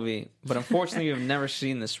this movie, but unfortunately you've never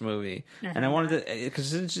seen this movie. And I wanted to,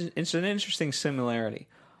 because it's an interesting similarity.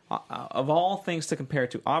 Of all things to compare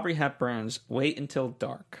to, Aubrey Hepburn's Wait Until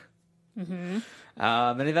Dark. And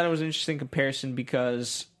I thought it was an interesting comparison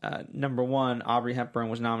because, number one, Aubrey Hepburn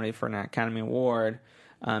was nominated for an Academy Award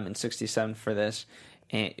in 1967 for this.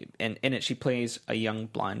 And in it, she plays a young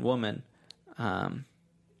blind woman. Yeah,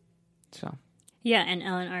 and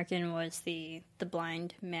Alan Arkin was the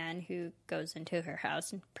blind man who goes into her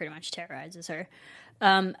house and pretty much terrorizes her.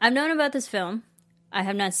 I've known about this film. I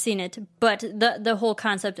have not seen it, but the whole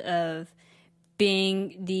concept of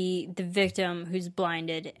being the victim who's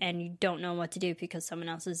blinded and you don't know what to do because someone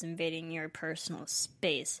else is invading your personal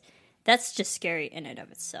space, that's just scary in and of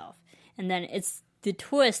itself. And then it's the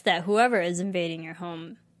twist that whoever is invading your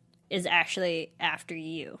home is actually after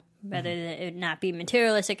you. Rather than it not be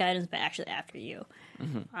materialistic items, but actually after you.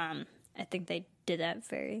 I think they did that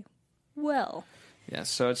very well. Yeah,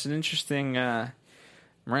 so it's an interesting...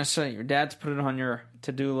 Marissa, your dad's put it on your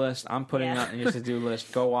to-do list. I'm putting it on your to-do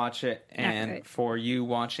list. Go watch it. And for you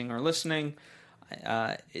watching or listening,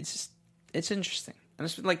 it's interesting. And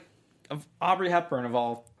it's like of Aubrey Hepburn of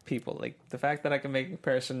all people. Like the fact that I can make a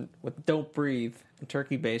comparison with Don't Breathe and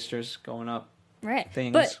Turkey Basters going up. Right.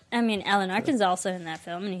 Things. But, I mean, Alan Arkin's also in that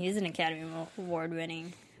film, and he's an Academy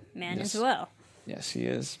Award-winning man as well. Yes, he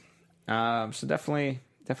is. So definitely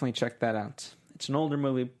check that out. It's an older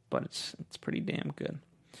movie, but it's pretty damn good.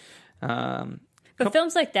 But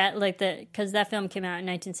films like that, because that film came out in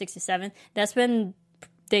 1967, that's when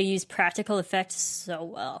they used practical effects so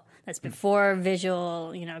well. That's before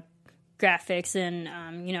visual, graphics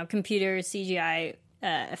and, computer CGI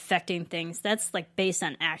affecting things. That's like based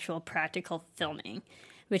on actual practical filming,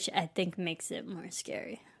 which I think makes it more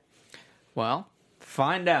scary. Well,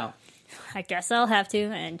 find out. I guess I'll have to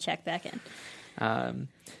and check back in.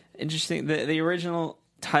 Interesting. The original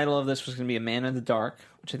title of this was going to be A Man in the Dark,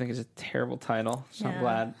 which I think is a terrible title. So I'm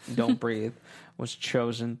glad Don't Breathe was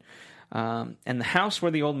chosen. And the house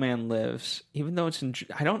where the old man lives, even though it's in...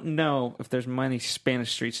 I don't know if there's many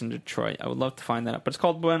Spanish streets in Detroit. I would love to find that out. But it's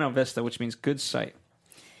called Buena Vista, which means good sight.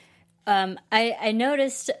 I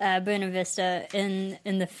noticed Buena Vista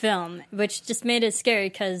in the film, which just made it scary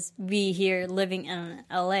because we here living in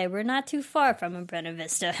LA, we're not too far from a Buena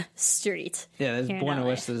Vista street. Yeah, there's Buena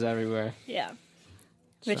Vistas everywhere. Yeah.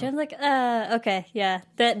 Which I'm like, okay, yeah.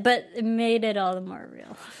 But it made it all the more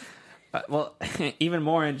real. Well, even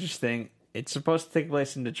more interesting, it's supposed to take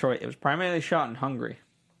place in Detroit. It was primarily shot in Hungary.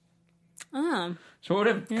 Oh. So it would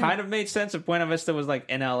have kind of made sense if Buena Vista was like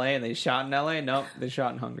in LA and they shot in LA. Nope, they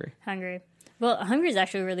shot in Hungary. Well, Hungary is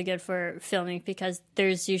actually really good for filming because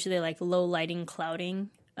there's usually like low lighting, cloudy,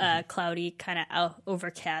 kind of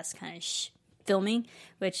overcast kind of filming,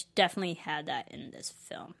 which definitely had that in this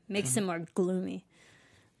film. Makes it more gloomy.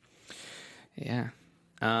 Yeah.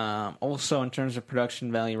 Also, in terms of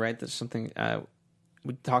production value, right? That's something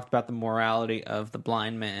we talked about, the morality of the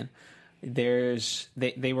blind man.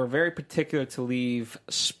 They were very particular to leave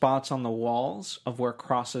spots on the walls of where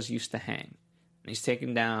crosses used to hang. And he's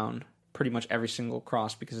taken down pretty much every single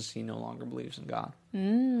cross because he no longer believes in God.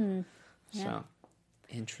 Yeah. So,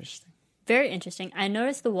 interesting. Very interesting. I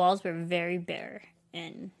noticed the walls were very bare,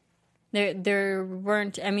 and there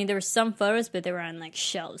weren't. I mean, there were some photos, but they were on like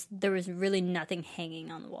shelves. There was really nothing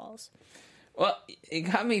hanging on the walls. Well, it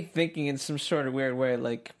got me thinking in some sort of weird way,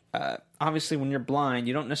 like. Obviously, when you're blind,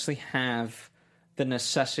 you don't necessarily have the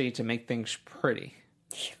necessity to make things pretty.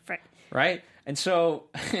 Right? And so,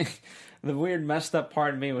 the weird messed up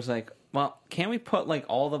part of me was like, well, can't we put like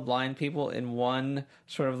all the blind people in one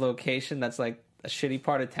sort of location that's like a shitty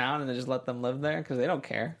part of town and then just let them live there? Because they don't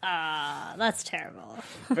care. That's terrible.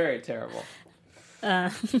 Very terrible. No,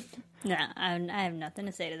 I have nothing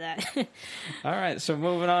to say to that. All right, so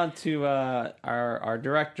moving on to our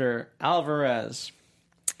director, Alvarez.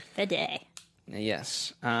 The day.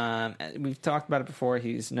 Yes. We've talked about it before.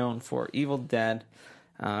 He's known for Evil Dead.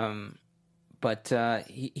 But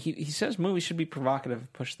he says movies should be provocative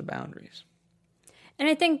and push the boundaries. And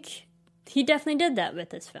I think he definitely did that with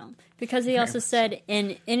this film, because he also said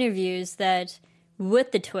in interviews that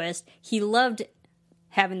with the twist, he loved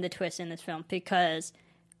having the twist in this film because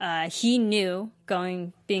he knew,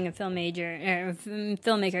 being a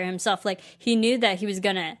filmmaker himself, like he knew that he was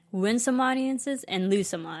gonna win some audiences and lose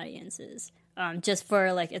some audiences, just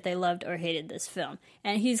for like if they loved or hated this film,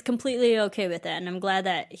 and he's completely okay with that. And I'm glad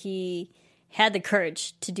that he had the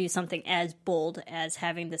courage to do something as bold as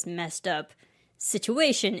having this messed up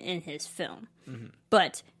situation in his film. Mm-hmm.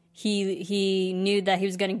 But he knew that he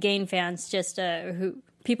was going to gain fans, just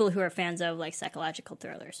people who are fans of like psychological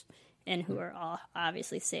thrillers, and who are all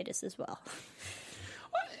obviously sadists as well.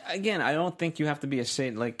 Again, I don't think you have to be a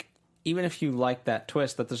sadist. Like, even if you like that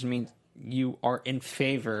twist, that doesn't mean you are in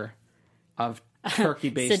favor of turkey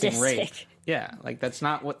basting rape. Yeah, like that's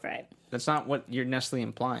not what that's not what you're necessarily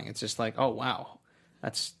implying. It's just like, oh wow,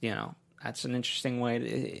 that's that's an interesting way.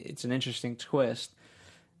 It's an interesting twist,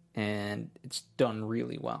 and it's done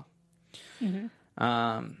really well.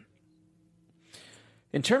 Mm-hmm.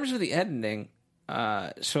 In terms of the editing,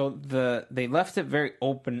 so they left it very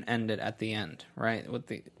open ended at the end, right? With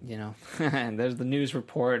the and there's the news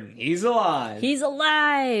report, and he's alive. He's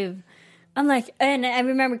alive. I'm like, and I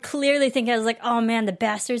remember clearly thinking, I was like, oh man, the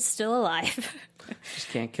bastard's still alive. Just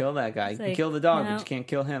can't kill that guy. You can kill the dog, but you can't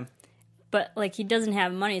kill him. But like, he doesn't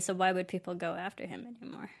have money, so why would people go after him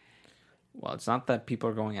anymore? Well, it's not that people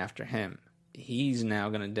are going after him. He's now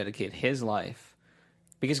going to dedicate his life.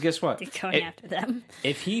 Because guess what? Going after them.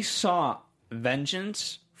 If he saw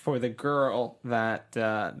vengeance for the girl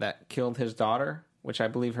that killed his daughter, which I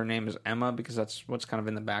believe her name is Emma, because that's what's kind of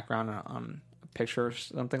in the background on a picture or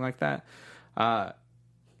something like that.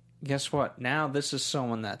 Guess what? Now this is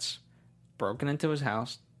someone that's broken into his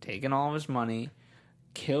house, taken all of his money,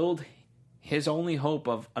 killed his only hope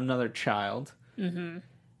of another child. Mm-hmm.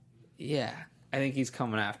 Yeah, I think he's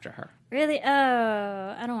coming after her. Really?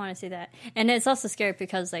 Oh, I don't want to see that. And it's also scary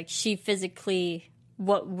because, like, she physically,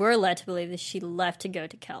 what we're led to believe is she left to go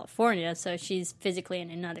to California, so she's physically in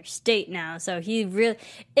another state now. So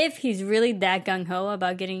if he's really that gung-ho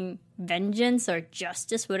about getting vengeance or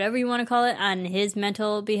justice, whatever you want to call it, on his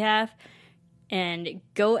mental behalf, and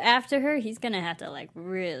go after her, he's going to have to, like,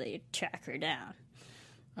 really track her down.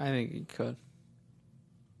 I think he could.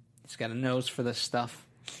 He's got a nose for this stuff.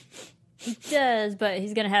 He does, but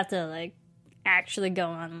he's going to have to, like, actually go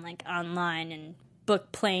on, like, online and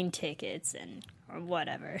book plane tickets or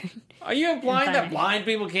whatever. Are you implying that blind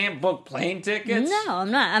people can't book plane tickets? No,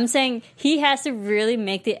 I'm not. I'm saying he has to really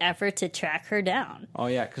make the effort to track her down. Oh,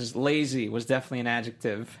 yeah, because lazy was definitely an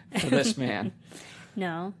adjective for this man.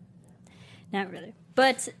 No. Not really.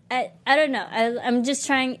 But I don't know. I'm just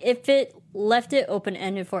trying, if it left it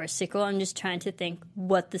open-ended for a sequel, I'm just trying to think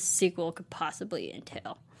what the sequel could possibly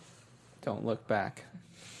entail. Don't look back.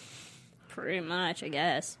 Pretty much, I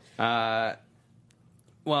guess.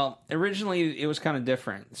 Well, originally it was kind of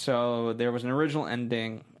different. So there was an original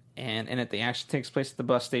ending, and in it the action takes place at the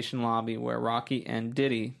bus station lobby where Rocky and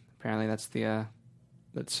Diddy, apparently that's the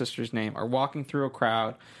sister's name, are walking through a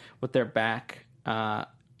crowd with their backpack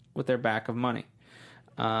of money.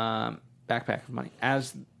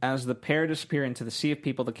 As the pair disappear into the sea of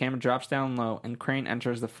people, the camera drops down low and Crane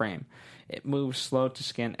enters the frame. It moves slow to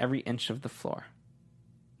scan every inch of the floor.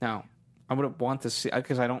 Now, I would want to see,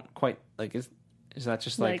 because I don't quite, like, is that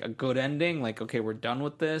just like a good ending? Like, okay, we're done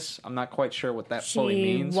with this? I'm not quite sure what that fully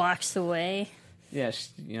means. She walks away. Yeah,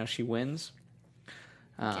 she wins.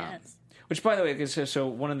 Yes. Which, by the way, so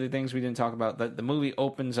one of the things we didn't talk about, the movie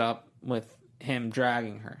opens up with him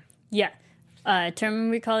dragging her. Yeah.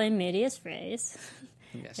 Term we call in medias res.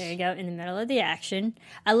 Yes. There you go, in the middle of the action.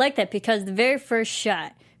 I like that because the very first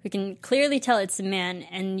shot, we can clearly tell it's a man,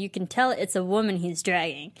 and you can tell it's a woman he's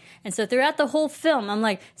dragging. And so throughout the whole film, I'm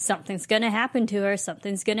like, something's going to happen to her,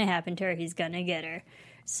 something's going to happen to her, he's going to get her.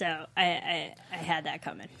 So I had that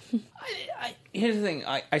coming. Here's the thing,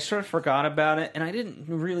 I sort of forgot about it, and I didn't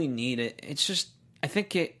really need it. It's just, I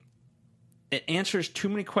think it answers too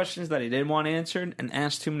many questions that I didn't want answered, and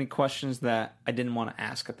asks too many questions that I didn't want to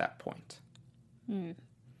ask at that point. Mm.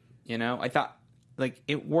 I thought, like,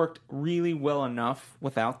 it worked really well enough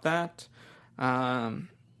without that. That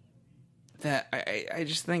I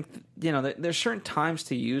just think, that there's certain times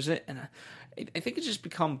to use it, and I think it's just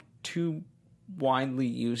become too widely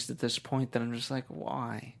used at this point that I'm just like,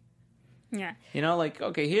 why? Yeah. Like,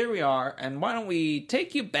 okay, here we are, and why don't we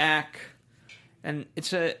take you back? And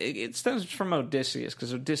it stems from Odysseus,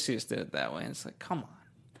 because Odysseus did it that way, and it's like, come on.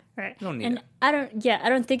 Right. You don't need it. I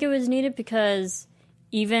don't think it was needed, because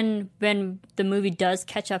even when the movie does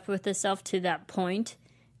catch up with itself to that point,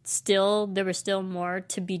 there was still more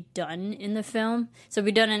to be done in the film. So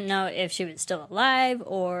we didn't know if she was still alive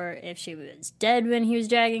or if she was dead when he was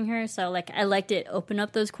dragging her. So like I liked it open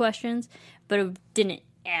up those questions, but it didn't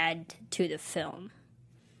add to the film.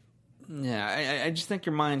 Yeah, I just think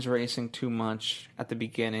your mind's racing too much at the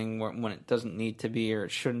beginning when it doesn't need to be or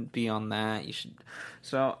it shouldn't be on that. You should.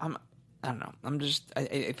 So I don't know.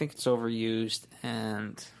 I think it's overused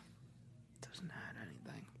and it doesn't add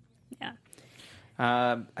anything.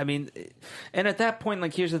 Yeah. I mean, and at that point,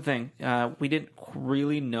 like, here's the thing: we didn't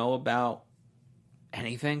really know about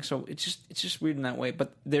anything, so it's just weird in that way.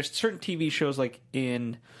 But there's certain TV shows, like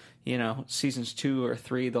in seasons 2 or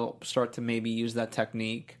 3, they'll start to maybe use that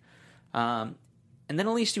technique. And then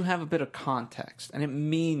at least you have a bit of context, and it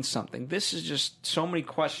means something. This is just so many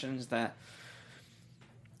questions that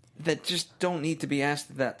just don't need to be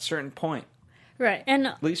asked at that certain point. Right, and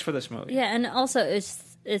at least for this movie. Yeah, and also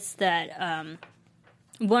it's that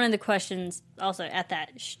one of the questions also at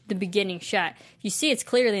that the beginning shot, you see it's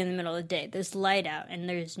clearly in the middle of the day. There's light out, and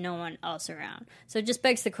there's no one else around. So it just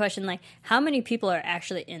begs the question, like, how many people are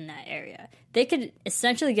actually in that area? They could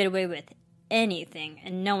essentially get away with anything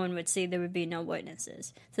and no one would see. There would be no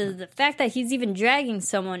witnesses. So the fact that he's even dragging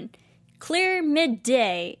someone clear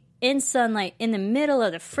midday in sunlight in the middle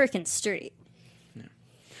of the freaking street. Yeah.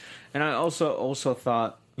 And I also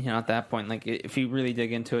thought, at that point, like, if you really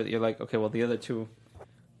dig into it, you're like, okay, well, the other two,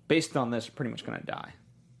 based on this, are pretty much going to die.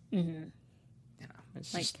 Mm-hmm.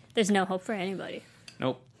 It's like, just, there's no hope for anybody.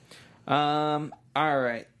 Nope. All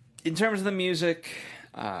right. In terms of the music,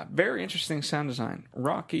 very interesting sound design.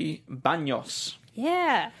 Rocky Baños.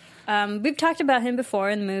 Yeah. We've talked about him before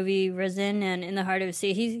in the movie Risen and In the Heart of the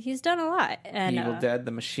Sea. He's done a lot. And, Evil Dead,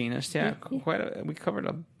 The Machinist. Yeah, we covered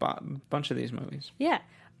a bunch of these movies. Yeah.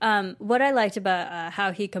 What I liked about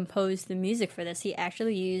how he composed the music for this, he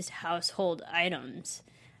actually used household items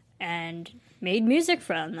and made music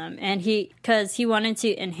from them. And because he wanted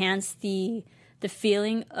to enhance the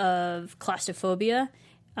feeling of claustrophobia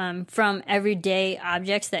from everyday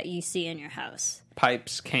objects that you see in your house.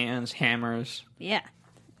 Pipes, cans, hammers. Yeah.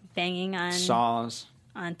 Banging on saws.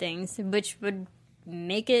 On things, which would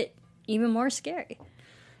make it even more scary.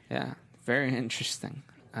 Yeah. Very interesting.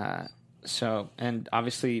 And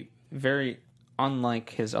obviously very unlike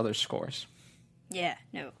his other scores. Yeah,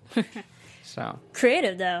 no. So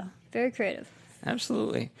creative, though. Very creative.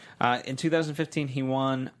 Absolutely. In 2015, he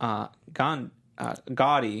won Gaudi,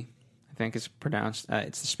 I think it's pronounced.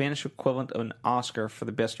 It's the Spanish equivalent of an Oscar for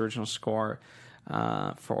the best original score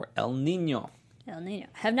for El Niño. El Niño.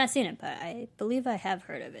 Have not seen it, but I believe I have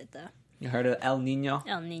heard of it, though. You heard of El Niño?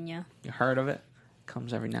 El Niño. You heard of it?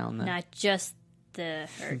 Comes every now and then. Not just the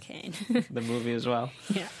hurricane. The movie as well?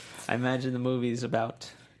 Yeah. I imagine the movie is about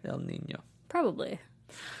El Niño. Probably.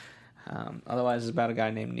 Otherwise, it's about a guy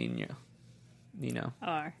named Nino.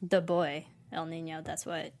 Or the boy, El Niño. That's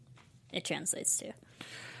what it translates to.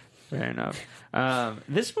 Fair enough.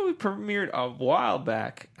 This movie premiered a while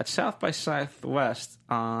back at South by Southwest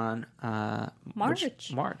on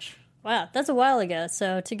March. Wow, that's a while ago.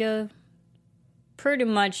 So to go pretty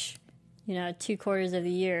much, 2/4 of the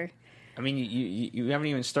year. I mean, you haven't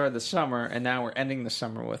even started the summer, and now we're ending the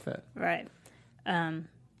summer with it. Right.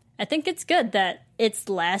 I think it's good that it's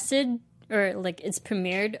lasted, or like it's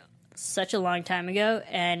premiered such a long time ago,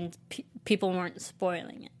 and people weren't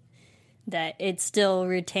spoiling it. That it still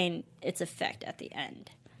retained its effect at the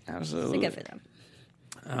end. Absolutely. So good for them.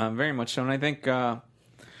 Very much so. And I think,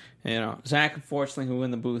 Zach, unfortunately, who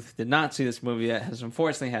in the booth did not see this movie yet, has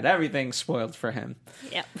unfortunately had everything spoiled for him.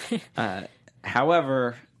 Yep.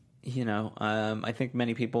 However, I think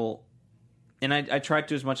many people, and I tried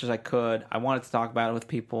to as much as I could. I wanted to talk about it with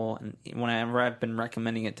people, and whenever I've been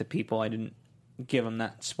recommending it to people, I didn't give them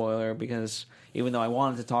that spoiler because even though I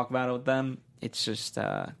wanted to talk about it with them, it's just...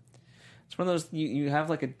 It's one of those, you have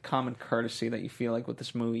like a common courtesy that you feel like with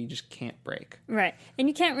this movie you just can't break. Right. And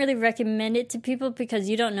you can't really recommend it to people because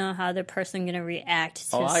you don't know how the person going to react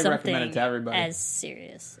to I something recommend it to everybody. As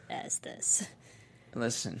serious as this.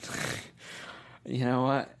 Listen, you know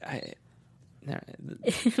what?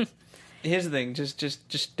 Here's the thing.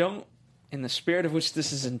 Just don't, in the spirit of which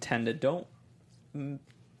this is intended, don't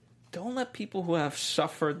let people who have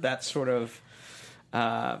suffered that sort of...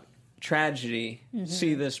 tragedy,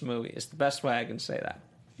 see this movie. It's the best way I can say that.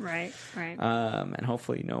 Right. And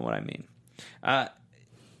hopefully you know what I mean.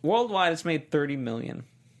 Worldwide, it's made $30 million,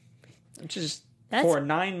 which is for a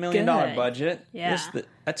 $9 million budget. Yeah,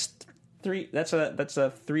 that's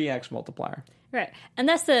a 3x multiplier. Right, and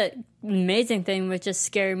that's the amazing thing with just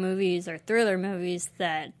scary movies or thriller movies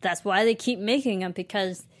that's why they keep making them,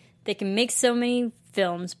 because they can make so many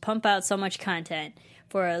films, pump out so much content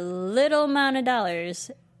for a little amount of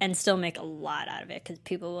dollars and still make a lot out of it because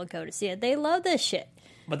people will go to see it. They love this shit.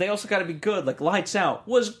 But they also got to be good. Like Lights Out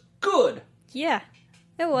was good. Yeah,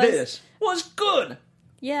 it was. This was good.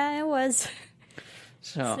 Yeah, it was.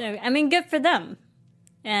 So I mean, good for them.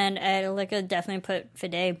 And I'd definitely put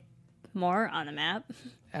Fede more on the map.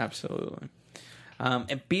 absolutely.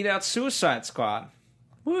 It beat out Suicide Squad.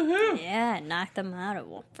 Woohoo! Yeah, knock them out at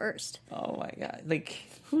one first. Oh my god! Like,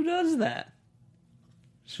 who does that?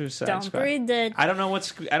 Suicide Don't Squad. breathe the. I don't know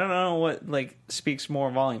what like speaks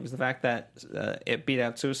more volumes: the fact that it beat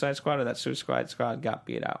out Suicide Squad, or that Suicide Squad got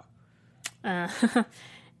beat out.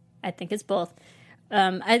 I think it's both.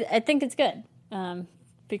 I think it's good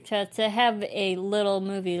because to have a little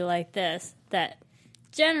movie like this that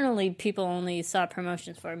generally people only saw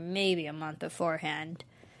promotions for maybe a month beforehand.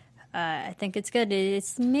 I think it's good.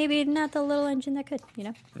 It's maybe not the little engine that could,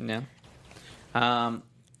 Yeah.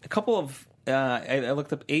 A couple of I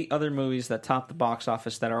looked up 8 other movies that top the box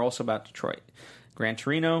office that are also about Detroit: Gran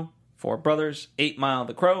Torino, Four Brothers, 8 Mile,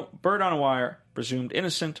 The Crow, Bird on a Wire, Presumed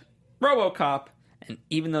Innocent, RoboCop, and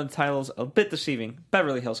even though the title's a bit deceiving,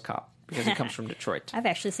 Beverly Hills Cop, because it comes from Detroit. I've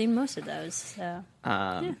actually seen most of those. So.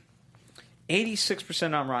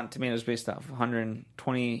 86% on Rotten Tomatoes based off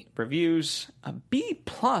 120 reviews. A B+,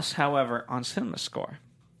 however, on CinemaScore.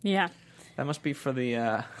 Yeah. That must be for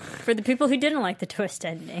the... For the people who didn't like the twist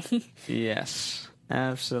ending. Yes,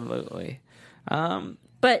 absolutely.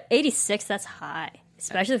 But 86, that's high.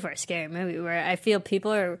 Especially for a scary movie, where I feel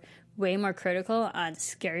people are way more critical on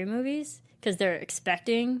scary movies because they're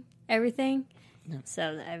expecting everything. Yeah.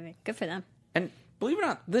 So, I mean, good for them. And believe it or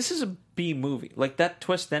not, this is a B movie. Like, that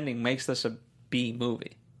twist ending makes this a B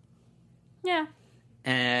movie. Yeah.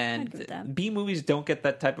 And B movies don't get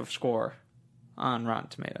that type of score on Rotten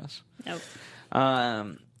Tomatoes. Nope.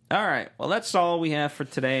 All right. Well, that's all we have for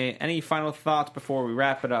today. Any final thoughts before we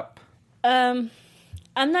wrap it up? I'm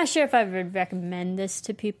not sure if I would recommend this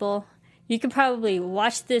to people. You could probably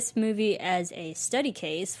watch this movie as a study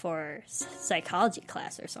case for psychology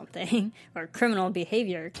class or something, or criminal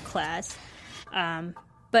behavior class.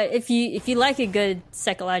 But if you like a good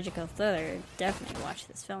psychological thriller, definitely watch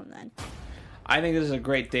this film then. I think this is a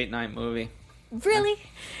great date night movie. Really?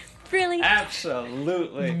 Really?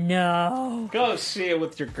 Absolutely. No. Go see it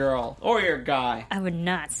with your girl or your guy. I would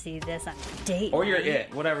not see this on a date or night. your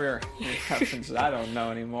it, whatever your preference is. I don't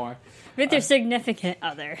know anymore. With your significant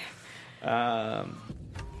other.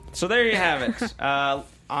 So there you have it.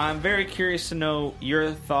 I'm very curious to know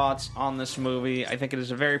your thoughts on this movie. I think it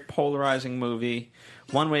is a very polarizing movie,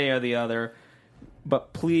 one way or the other.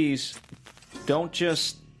 But please, don't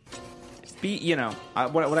just be,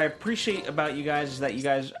 what I appreciate about you guys is that you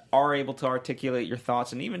guys are able to articulate your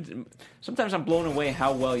thoughts. And even sometimes I'm blown away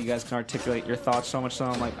how well you guys can articulate your thoughts, so much so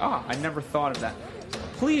I'm like, I never thought of that.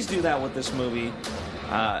 Please do that with this movie.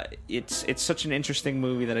 It's such an interesting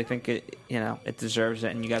movie that I think it deserves it,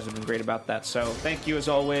 and you guys have been great about that. So thank you as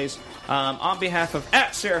always. On behalf of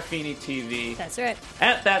 @Serafini TV, that's right,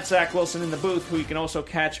 @that Zach Wilson in the booth, who you can also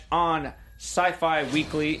catch on Sci-Fi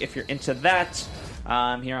Weekly if you're into that.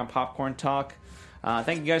 Here on Popcorn Talk.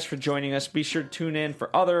 Thank you guys for joining us. Be sure to tune in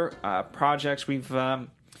for other projects. We've a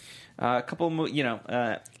couple of, we've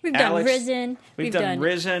Alex, done Risen. We've done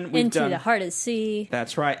Risen. We've done Into the Heart of the Sea.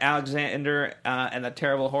 That's right. Alexander and the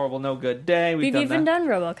Terrible, Horrible, No Good Day. We've even done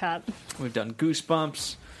RoboCop. We've done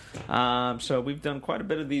Goosebumps. So we've done quite a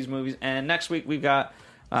bit of these movies. And next week we've got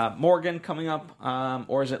Morgan coming up,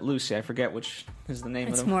 or is it Lucy? I forget which is the name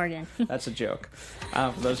of them. It's Morgan. That's a joke.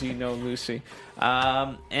 For those of you who know Lucy.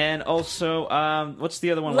 And also, what's the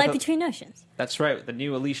other one? Light Between Oceans. That's right, the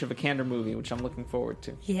new Alicia Vikander movie, which I'm looking forward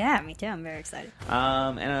to. Yeah, me too. I'm very excited.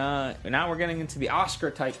 And now we're getting into the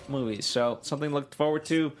Oscar-type movies, so something to look forward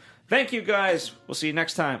to. Thank you, guys. We'll see you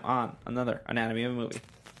next time on another Anatomy of a Movie.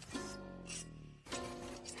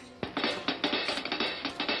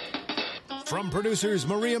 From producers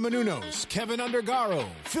Maria Menounos, Kevin Undergaro,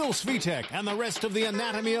 Phil Svitek, and the rest of the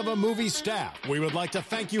Anatomy of a Movie staff, we would like to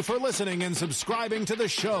thank you for listening and subscribing to the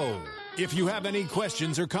show. If you have any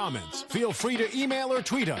questions or comments, feel free to email or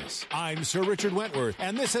tweet us. I'm Sir Richard Wentworth,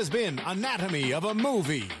 and this has been Anatomy of a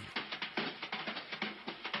Movie.